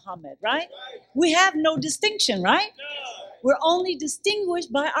of Muhammad, right? Right. We have no distinction, right? No. We're only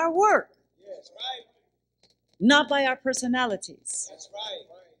distinguished by our work, Yeah, that's right. not by our personalities. That's right.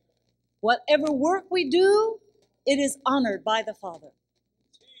 Whatever work we do, it is honored by the Father.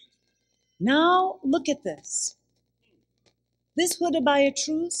 Teach. Now, look at this. This Hudaybiyah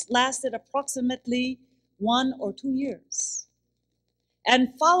truce lasted approximately 1 or 2 years. And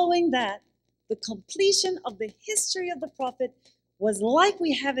following that, the completion of the history of the Prophet was like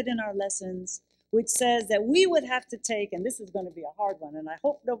we have it in our lessons, which says that we would have to take, and this is going to be a hard one, and I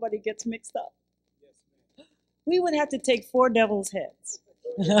hope nobody gets mixed up. Yes, man. We would have to take 4 devil's heads.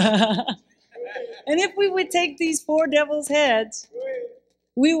 And if we would take these 4 devil's heads,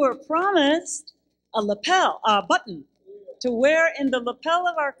 we were promised a button to wear in the lapel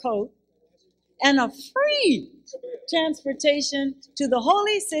of our coat, and a free transportation to the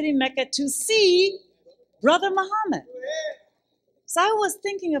holy city Mecca to see Brother Muhammad. So I was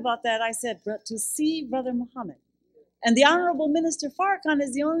thinking about that. I said, to see Brother Muhammad. And the Honorable Minister Farrakhan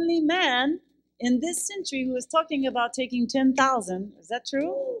is the only man in this century who is talking about taking 10,000, is that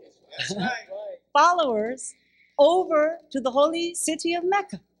true? That's right. Followers over to the holy city of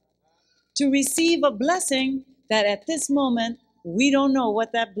Mecca to receive a blessing that at this moment, we don't know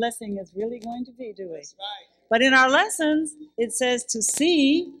what that blessing is really going to be, do we? That's right. But in our lessons, it says to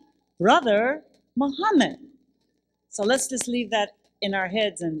see Brother Muhammad. So let's just leave that in our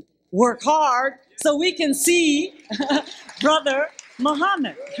heads and work hard so we can see Brother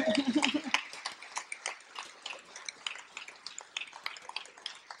Muhammad.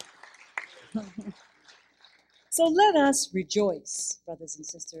 So let us rejoice, brothers and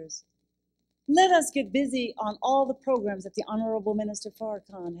sisters. Let us get busy on all the programs that the Honorable Minister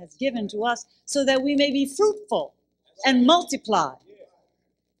Farrakhan has given to us so that we may be fruitful and multiply.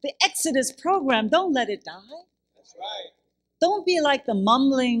 The Exodus program, don't let it die. That's right. Don't be like the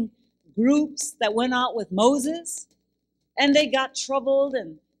mumbling groups that went out with Moses and they got troubled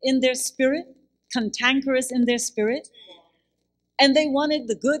and in their spirit, cantankerous in their spirit, and they wanted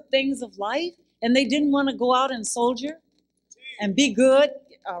the good things of life and they didn't want to go out and soldier and be good,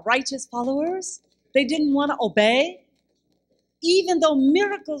 righteous followers. They didn't want to obey, even though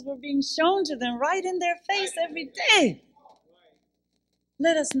miracles were being shown to them right in their face every day.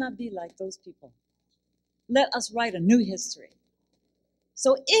 Let us not be like those people. Let us write a new history.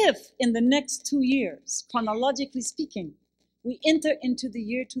 So if in the next 2 years, chronologically speaking, we enter into the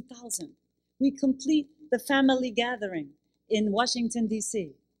year 2000, we complete the family gathering in Washington,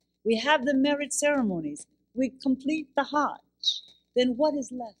 D.C., we have the marriage ceremonies, we complete the Hajj, then what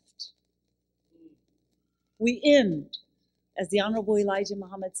is left? We end, as the Honorable Elijah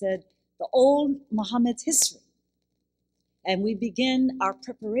Muhammad said, the old Muhammad's history, and we begin our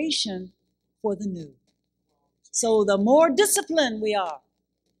preparation for the new. So the more disciplined we are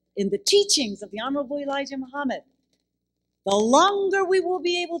in the teachings of the Honorable Elijah Muhammad, the longer we will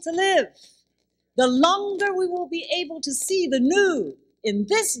be able to live, the longer we will be able to see the new in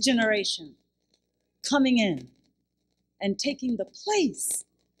this generation coming in and taking the place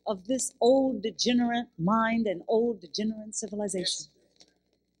of this old degenerate mind and old degenerate civilization.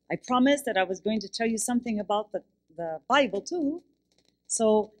 I promised that I was going to tell you something about the Bible too.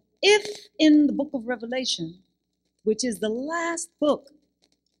 So if in the book of Revelation, which is the last book,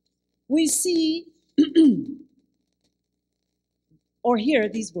 we see or hear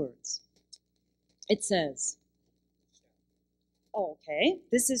these words. It says,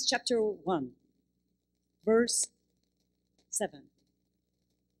 this is chapter 1, verse 7.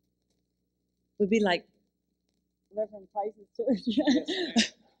 Would be like Reverend Price's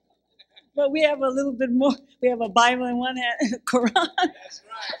church. But we have a little bit more. We have a Bible in one hand, Quran. That's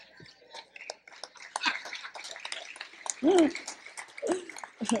right.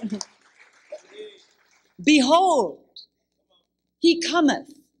 Behold, he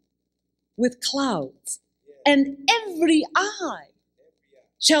cometh with clouds, and every eye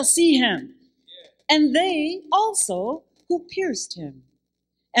shall see him, and they also who pierced him,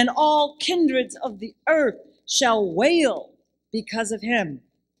 and all kindreds of the earth shall wail because of him.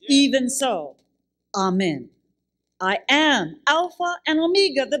 Even so, Amen. I am Alpha and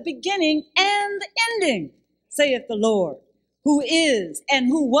Omega, the beginning and the ending, saith the Lord, who is and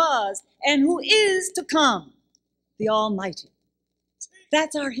who was and who is to come, the Almighty.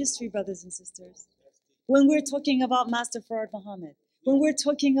 That's our history, brothers and sisters. When we're talking about Master Farad Muhammad, when we're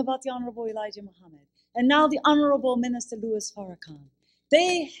talking about the Honorable Elijah Muhammad, and now the Honorable Minister Louis Farrakhan,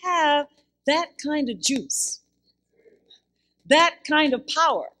 they have that kind of juice, that kind of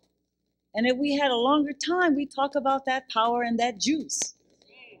power. And if we had a longer time, we'd talk about that power and that juice.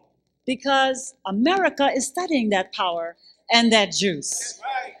 Because America is studying that power and that juice,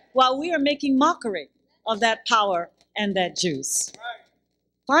 while we are making mockery of that power and that juice.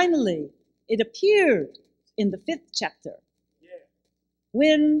 Finally, it appeared in the 5th chapter,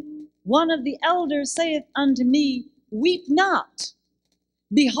 when one of the elders saith unto me, weep not.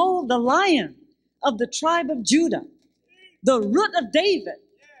 Behold, the Lion of the tribe of Judah, the Root of David,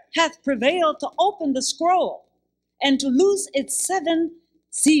 hath prevailed to open the scroll and to loose its 7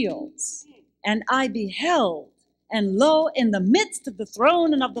 seals. And I beheld, and lo, in the midst of the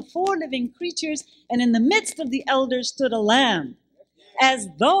throne and of the 4 living creatures, and in the midst of the elders stood a lamb, as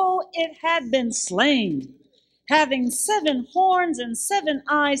though it had been slain, having 7 horns and 7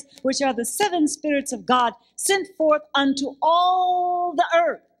 eyes, which are the 7 spirits of God, sent forth unto all the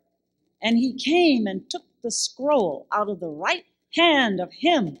earth. And he came and took the scroll out of the right hand of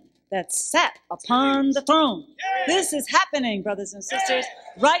him that sat upon the throne. This is happening, brothers and sisters,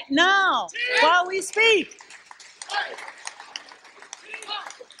 right now, while we speak.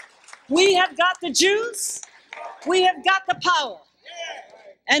 We have got the juice, we have got the power,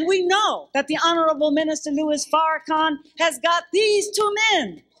 And we know that the Honorable Minister Louis Farrakhan has got these two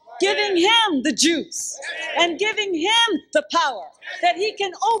men giving him the juice and giving him the power that he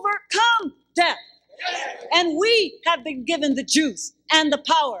can overcome death. And we have been given the juice and the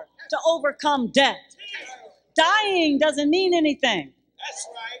power to overcome death. Dying doesn't mean anything. That's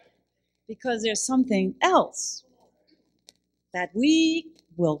right. Because there's something else that we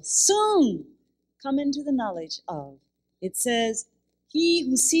will soon come into the knowledge of. It says, he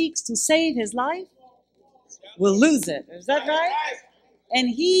who seeks to save his life will lose it. Is that right? And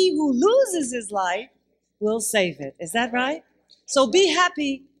he who loses his life will save it. Is that right? So be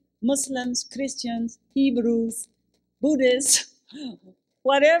happy, Muslims, Christians, Hebrews, Buddhists,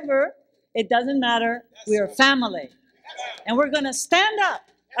 whatever. It doesn't matter. We are family. And we're going to stand up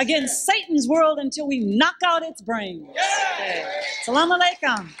against Satan's world until we knock out its brains. Okay. Salam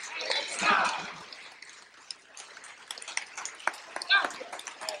alaikum.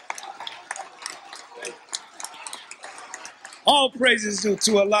 All praises due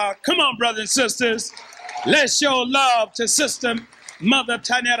to Allah. Come on, brothers and sisters. Let's show love to Sister Mother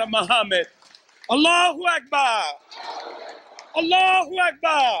Tynnetta Muhammad. Allahu Akbar. Allahu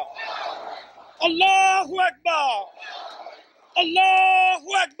Akbar. Allahu Akbar. Allahu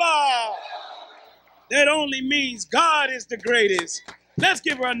Akbar. That only means God is the greatest. Let's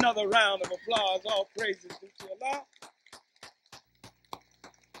give her another round of applause. All praises due to Allah.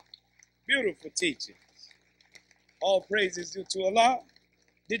 Beautiful teachings. All praises due to Allah.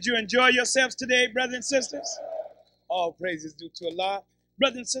 Did you enjoy yourselves today, brothers and sisters? All praises due to Allah.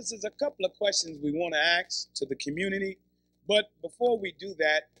 Brothers and sisters, a couple of questions we want to ask to the community. But before we do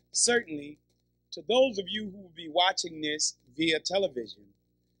that, certainly, to those of you who will be watching this via television,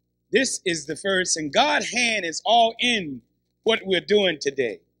 this is the first, and God's hand is all in what we're doing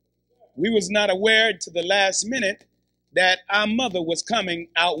today. We was not aware to the last minute that our mother was coming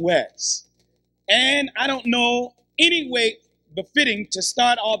out west. And I don't know any way befitting to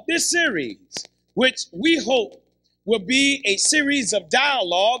start off this series, which we hope will be a series of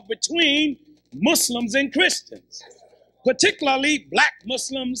dialogue between Muslims and Christians, particularly black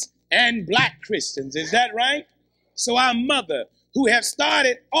Muslims and black Christians. Is that right? So our mother, who have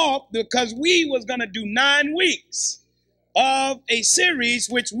started off because we was going to do 9 weeks of a series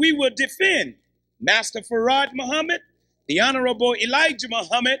which we will defend Master Farad Muhammad, the Honorable Elijah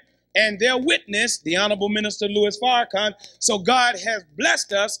Muhammad, and their witness, the Honorable Minister Louis Farrakhan. So God has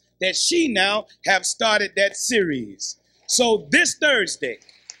blessed us that she now have started that series. So this Thursday,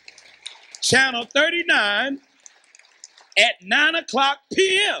 Channel 39 at 9:00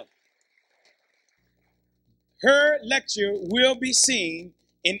 p.m., her lecture will be seen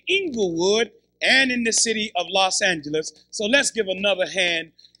in Inglewood and in the city of Los Angeles. So let's give another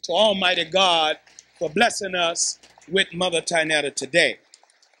hand to Almighty God for blessing us with Mother Tynnetta today.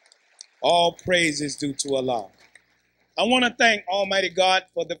 All praise is due to Allah. I want to thank Almighty God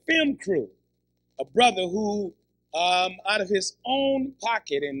for the film crew, a brother who, out of his own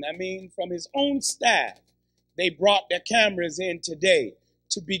pocket, and I mean from his own staff, they brought their cameras in today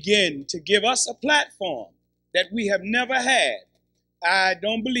to begin to give us a platform that we have never had. I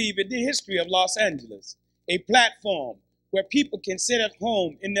don't believe in the history of Los Angeles, a platform where people can sit at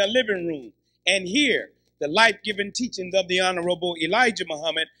home in their living room and hear the life-giving teachings of the Honorable Elijah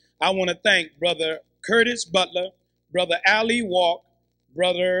Muhammad. I want to thank Brother Curtis Butler, Brother Ali Walk,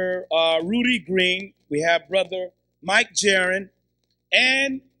 Brother Rudy Green. We have Brother Mike Jaron,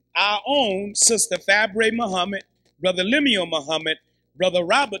 and our own Sister Fabre Muhammad, Brother Lemuel Muhammad, Brother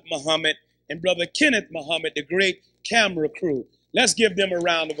Robert Muhammad, and Brother Kenneth Muhammad, the great camera crew. Let's give them a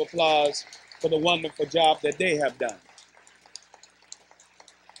round of applause for the wonderful job that they have done.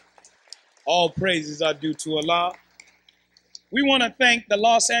 All praises are due to Allah. We want to thank the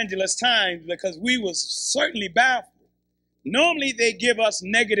Los Angeles Times because we was certainly baffled. Normally they give us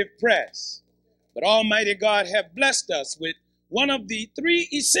negative press, but Almighty God have blessed us with one of the 3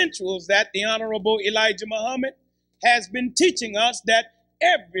 essentials that the Honorable Elijah Muhammad has been teaching us that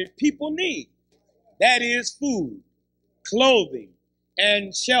every people need. That is food, clothing,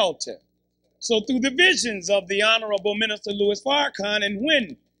 and shelter. So through the visions of the Honorable Minister Louis Farrakhan, and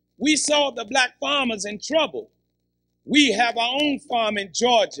when we saw the black farmers in trouble, we have our own farm in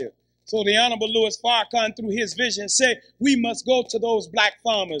Georgia. So the Honorable Louis Farrakhan, through his vision, said we must go to those black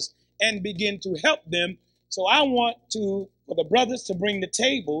farmers and begin to help them. So I want for the brothers to bring the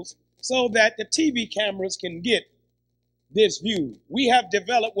tables so that the TV cameras can get this view. We have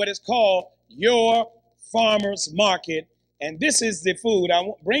developed what is called Your Farmer's Market, and this is the food. I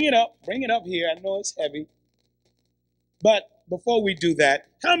want bring it up here. I know it's heavy, but before we do that,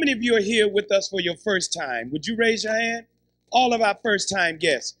 how many of you are here with us for your first time? Would you raise your hand? All of our first-time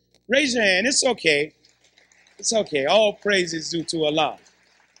guests. Raise your hand. It's okay. It's okay. All praise is due to Allah.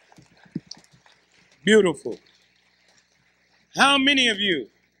 Beautiful. How many of you,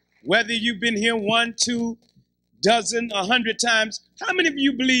 whether you've been here 1, 2, dozen, 100 times, how many of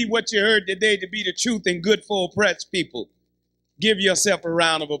you believe what you heard today to be the truth and good for oppressed people? Give yourself a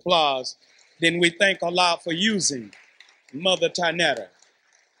round of applause. Then we thank Allah for using Mother Tynnetta.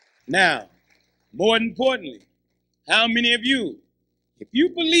 Now, more importantly, how many of you, if you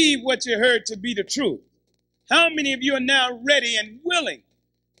believe what you heard to be the truth, how many of you are now ready and willing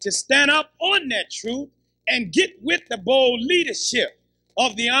to stand up on that truth and get with the bold leadership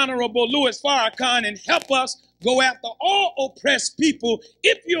of the Honorable Louis Farrakhan and help us go after all oppressed people?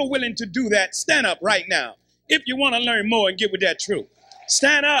 If you're willing to do that, stand up right now. If you want to learn more and get with that truth,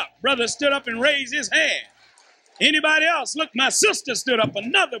 stand up. Brother stood up and raised his hand. Anybody else? Look, my sister stood up,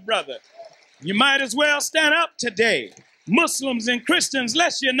 another brother. You might as well stand up today. Muslims and Christians,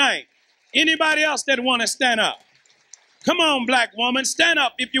 let's unite. Anybody else that want to stand up? Come on, black woman, stand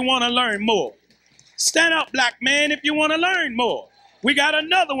up if you want to learn more. Stand up, black man, if you want to learn more. We got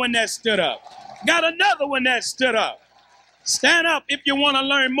another one that stood up. Got another one that stood up. Stand up if you want to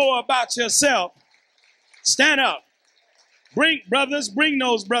learn more about yourself. Stand up. Bring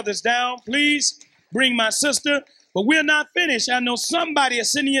those brothers down, please. Bring my sister. But we're not finished. I know somebody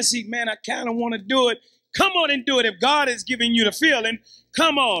is sitting here saying, man, I kind of want to do it. Come on and do it. If God is giving you the feeling,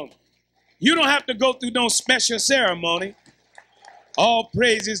 come on. You don't have to go through no special ceremony. All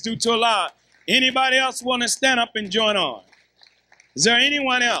praise is due to Allah. Anybody else want to stand up and join on? Is there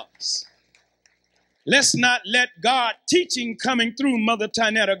anyone else? Let's not let God teaching coming through Mother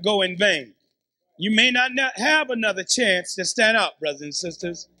Tynnetta go in vain. You may not have another chance to stand up, brothers and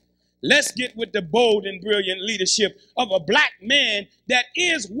sisters. Let's get with the bold and brilliant leadership of a black man that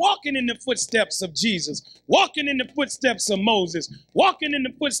is walking in the footsteps of Jesus, walking in the footsteps of Moses, walking in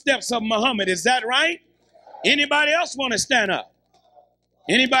the footsteps of Muhammad. Is that right? Anybody else want to stand up?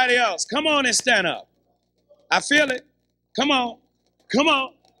 Anybody else? Come on and stand up. I feel it. Come on. Come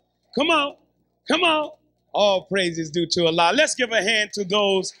on. Come on. Come on. All praise is due to Allah. Let's give a hand to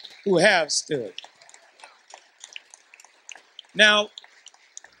those who have stood. Now,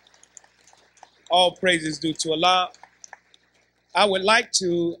 all praise is due to Allah. I would like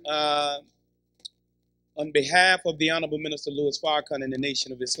to, on behalf of the Honorable Minister Louis Farrakhan and the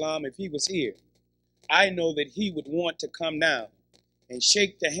Nation of Islam, if he was here, I know that he would want to come down and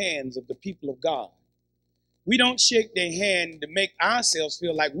shake the hands of the people of God. We don't shake their hand to make ourselves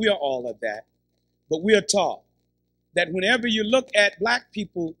feel like we are all of that, but we are taught that whenever you look at black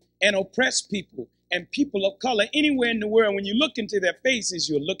people and oppressed people and people of color anywhere in the world, when you look into their faces,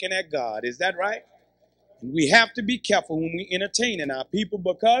 you're looking at God. Is that right? And we have to be careful when we entertain our people,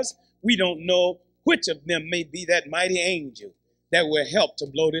 because we don't know which of them may be that mighty angel that will help to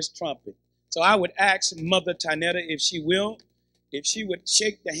blow this trumpet. So I would ask Mother Tynnetta, if she would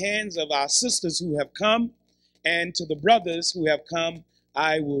shake the hands of our sisters who have come, and to the brothers who have come,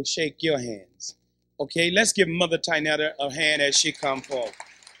 I will shake your hands. Okay, let's give Mother Tynnetta a hand as she comes forward.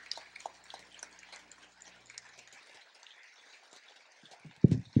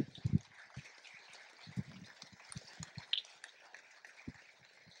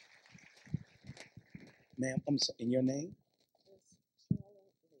 Ma'am, I'm sorry, in your name?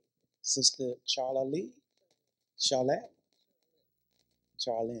 Sister Charla Lee? Charlotte?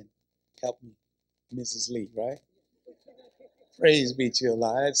 Charlene. Help me. Mrs. Lee, right? Praise be to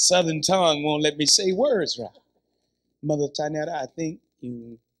Allah. That southern tongue won't let me say words right. Mother Tynnetta, I think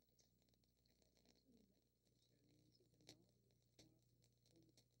you...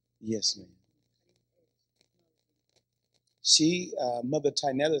 Yes, ma'am. Mother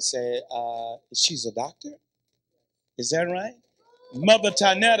Tynnetta said she's a doctor. Is that right? Mother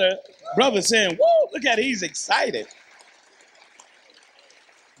Tynnetta, brother saying, woo, look at it, he's excited.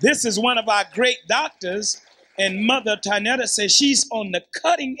 This is one of our great doctors, and Mother Tynnetta says she's on the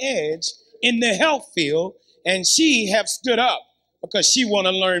cutting edge in the health field, and she have stood up because she want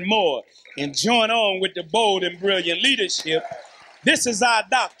to learn more and join on with the bold and brilliant leadership. This is our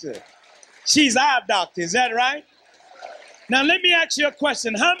doctor. She's our doctor. Is that right? Now, let me ask you a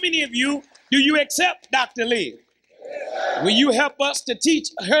question. How many of you, do you accept Dr. Lee? Will you help us to teach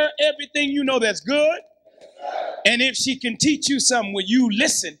her everything you know that's good? And if she can teach you something, will you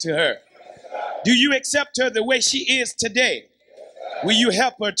listen to her? Do you accept her the way she is today? Will you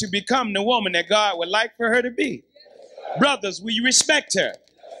help her to become the woman that God would like for her to be? Brothers, will you respect her?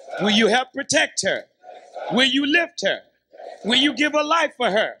 Will you help protect her? Will you lift her? Will you give a life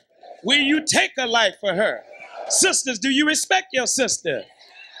for her? Will you take a life for her? Sisters, do you respect your sister?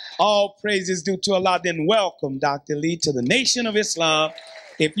 All praises due to Allah. Then welcome, Dr. Lee, to the Nation of Islam.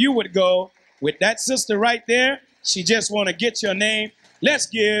 If you would go with that sister right there, she just want to get your name. Let's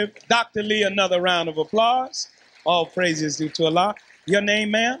give Dr. Lee another round of applause. All praises due to Allah. Your name,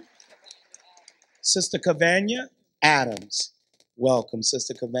 ma'am? Sister Cavania Adams. Welcome,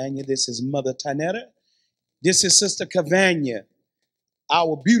 Sister Cavania. This is Mother Tynnetta. This is Sister Cavania,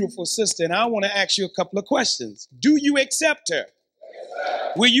 our beautiful sister. And I want to ask you a couple of questions. Do you accept her?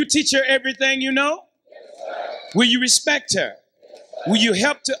 Will you teach her everything you know? Will you respect her? Will you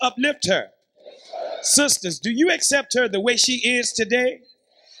help to uplift her? Sisters, do you accept her the way she is today?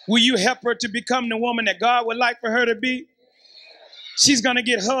 Will you help her to become the woman that God would like for her to be? She's going to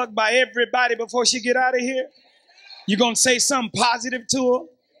get hugged by everybody before she get out of here. You're going to say something positive to her.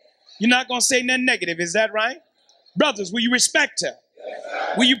 You're not going to say nothing negative. Is that right? Brothers, will you respect her?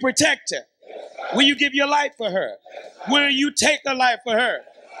 Will you protect her? Will you give your life for her? Will you take a life for her?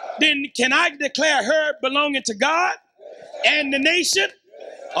 Then can I declare her belonging to God and the nation?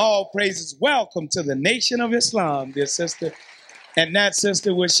 All praises. Welcome to the Nation of Islam, dear sister. And that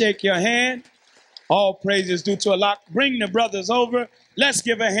sister will shake your hand. All praises due to Allah. Bring the brothers over. Let's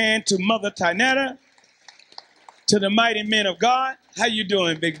give a hand to Mother Tynnetta, to the mighty men of God. How you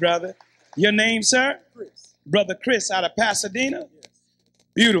doing, big brother? Your name, sir? Chris. Brother Chris out of Pasadena? Yes.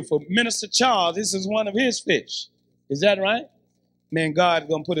 Beautiful. Minister Charles, this is one of his fish. Is that right? Man, God's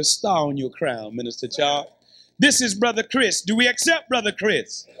going to put a star on your crown, Minister Charles. This is Brother Chris. Do we accept Brother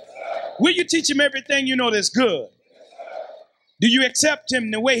Chris? Will you teach him everything you know that's good? Do you accept him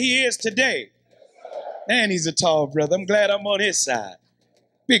the way he is today? Man, he's a tall brother. I'm glad I'm on his side.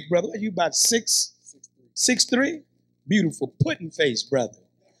 Big brother, are you about 6'3"? Beautiful pudding face, brother.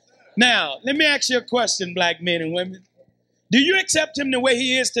 Now, let me ask you a question, black men and women. Do you accept him the way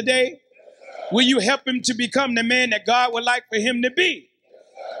he is today? Will you help him to become the man that God would like for him to be?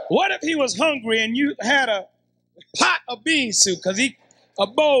 What if he was hungry and you had a pot of bean soup because a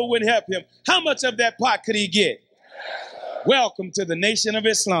bowl would help him? How much of that pot could he get? Welcome to the Nation of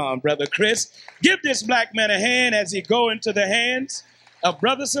Islam, Brother Chris. Give this black man a hand as he go into the hands of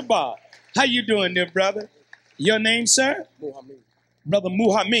Brother Sabah. How you doing there, brother? Your name, sir? Muhammad. Brother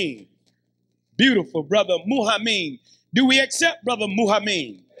Muhammad. Beautiful, Brother Muhammad. Do we accept Brother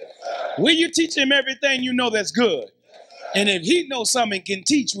Muhammad? Will you teach him everything you know that's good? And if he knows something can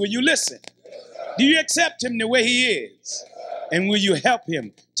teach, will you listen? Do you accept him the way he is? And will you help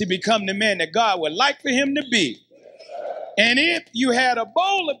him to become the man that God would like for him to be? And if you had a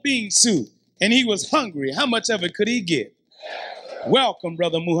bowl of bean soup and he was hungry, how much of it could he get? Welcome,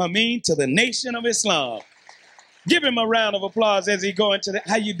 Brother Muhammad, to the Nation of Islam. Give him a round of applause as he go into the...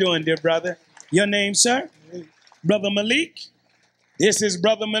 How you doing, dear brother? Your name, sir? Brother Malik. This is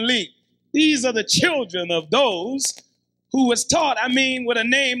Brother Malik. These are the children of those who was taught, with a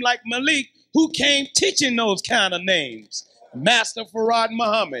name like Malik, who came teaching those kind of names. Master Farad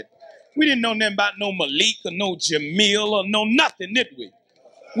Muhammad. We didn't know nothing about no Malik or no Jamil or no nothing, did we?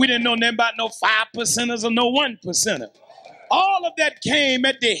 We didn't know nothing about no 5%ers or no 1%er. All of that came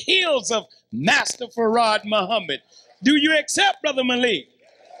at the heels of Master Farad Muhammad. Do you accept Brother Malik?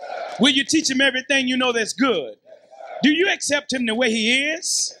 Will you teach him everything you know that's good? Do you accept him the way he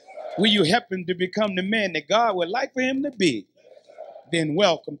is? Will you help him to become the man that God would like for him to be? Then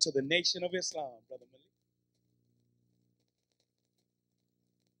welcome to the Nation of Islam, Brother Malik.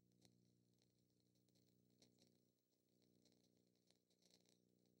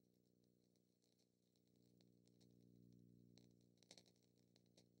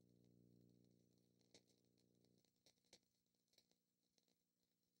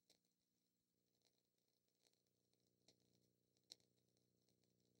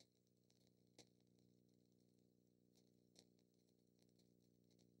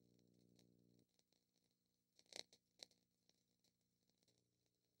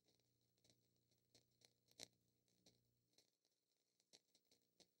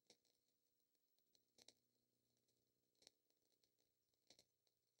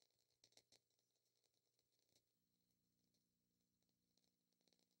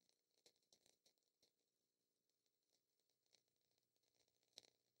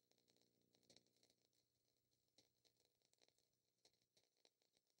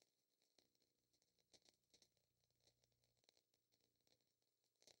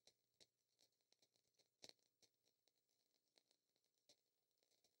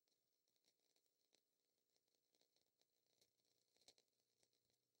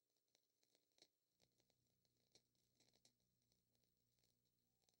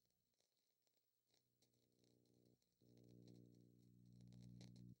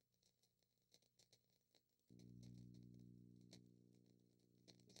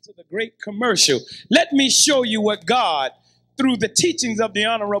 To the great commercial. Let me show you what God, through the teachings of the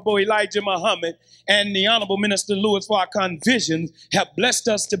Honorable Elijah Muhammad and the Honorable Minister Louis Farrakhan visions, have blessed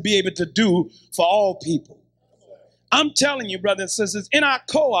us to be able to do for all people. I'm telling you, brothers and sisters, in our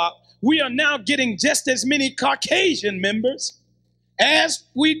co-op, we are now getting just as many Caucasian members as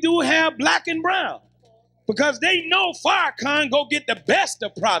we do have black and brown, because they know Farrakhan go get the best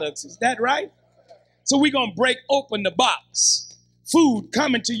of products. Is that right? So we're going to break open the box. Food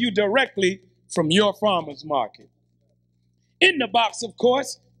coming to you directly from your farmer's market. In the box, of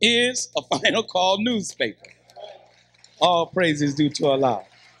course, is a Final Call newspaper. All praises due to Allah.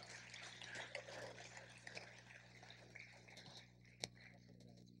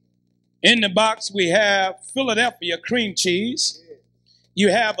 In the box, we have Philadelphia cream cheese.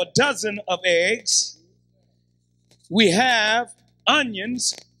 You have a dozen of eggs. We have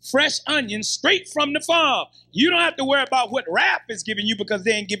onions, fresh onions, straight from the farm. You don't have to worry about what Rap is giving you, because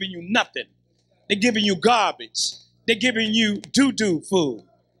they ain't giving you nothing. They're giving you garbage. They're giving you doo-doo food.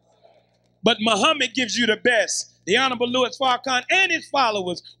 But Muhammad gives you the best. The Honorable Louis Farrakhan and his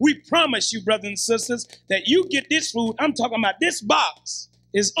followers, we promise you, brothers and sisters, that you get this food. I'm talking about this box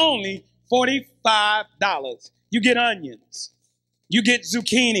is only $45. You get onions. You get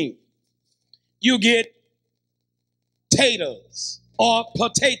zucchini. You get taters or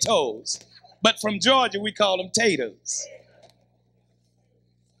potatoes. But from Georgia, we call them taters.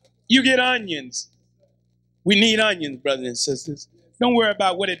 You get onions. We need onions, brothers and sisters. Don't worry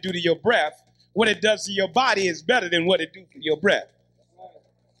about what it do to your breath. What it does to your body is better than what it do to your breath.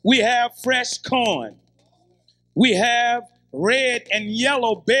 We have fresh corn. We have red and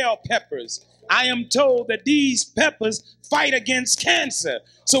yellow bell peppers. I am told that these peppers fight against cancer.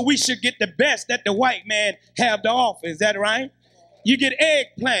 So we should get the best that the white man have to offer. Is that right? You get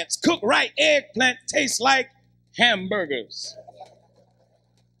eggplants. Cooked right eggplant tastes like hamburgers.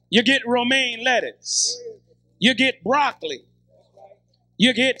 You get romaine lettuce. You get broccoli.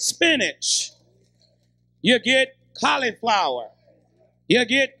 You get spinach. You get cauliflower. You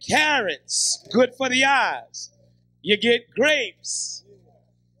get carrots, good for the eyes. You get grapes.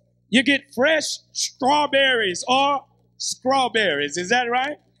 You get fresh strawberries or strawberries. Is that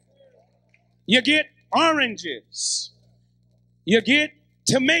right? You get oranges. You get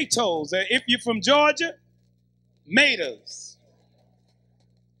tomatoes. If you're from Georgia, tomatoes.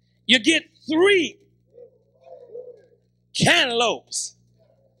 You get 3 cantaloupes.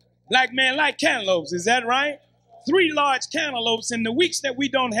 Black man like cantaloupes. Is that right? 3 large cantaloupes. In the weeks that we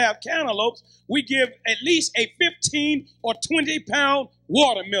don't have cantaloupes, we give at least a 15 or 20 pound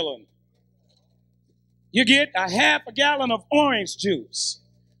watermelon. You get a half a gallon of orange juice,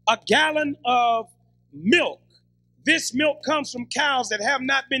 a gallon of milk. This milk comes from cows that have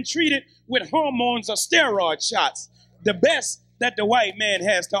not been treated with hormones or steroid shots. The best that the white man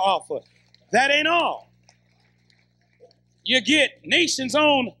has to offer. That ain't all. You get nation's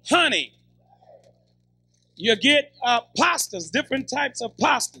own honey. You get pastas, different types of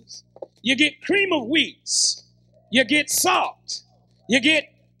pastas. You get cream of wheats. You get salt. You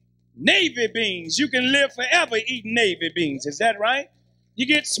get navy beans. You can live forever eating navy beans. Is that right? You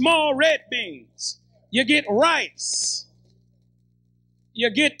get small red beans. You get rice. You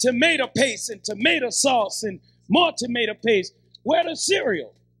get tomato paste and tomato sauce and more tomato paste. Where the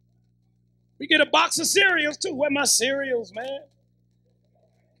cereal? We get a box of cereals too. Where my cereals, man?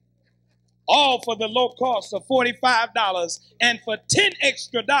 All for the low cost of $45. And for $10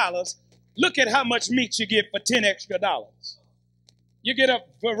 extra, look at how much meat you get for $10 extra. You get a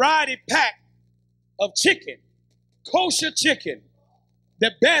variety pack of chicken, kosher chicken.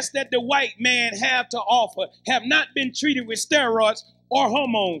 The best that the white man have to offer have not been treated with steroids or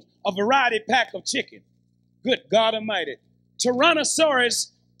hormones. A variety pack of chicken. Good God Almighty.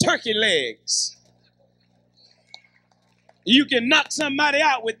 Tyrannosaurus turkey legs. You can knock somebody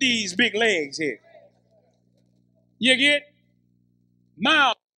out with these big legs here. You get mild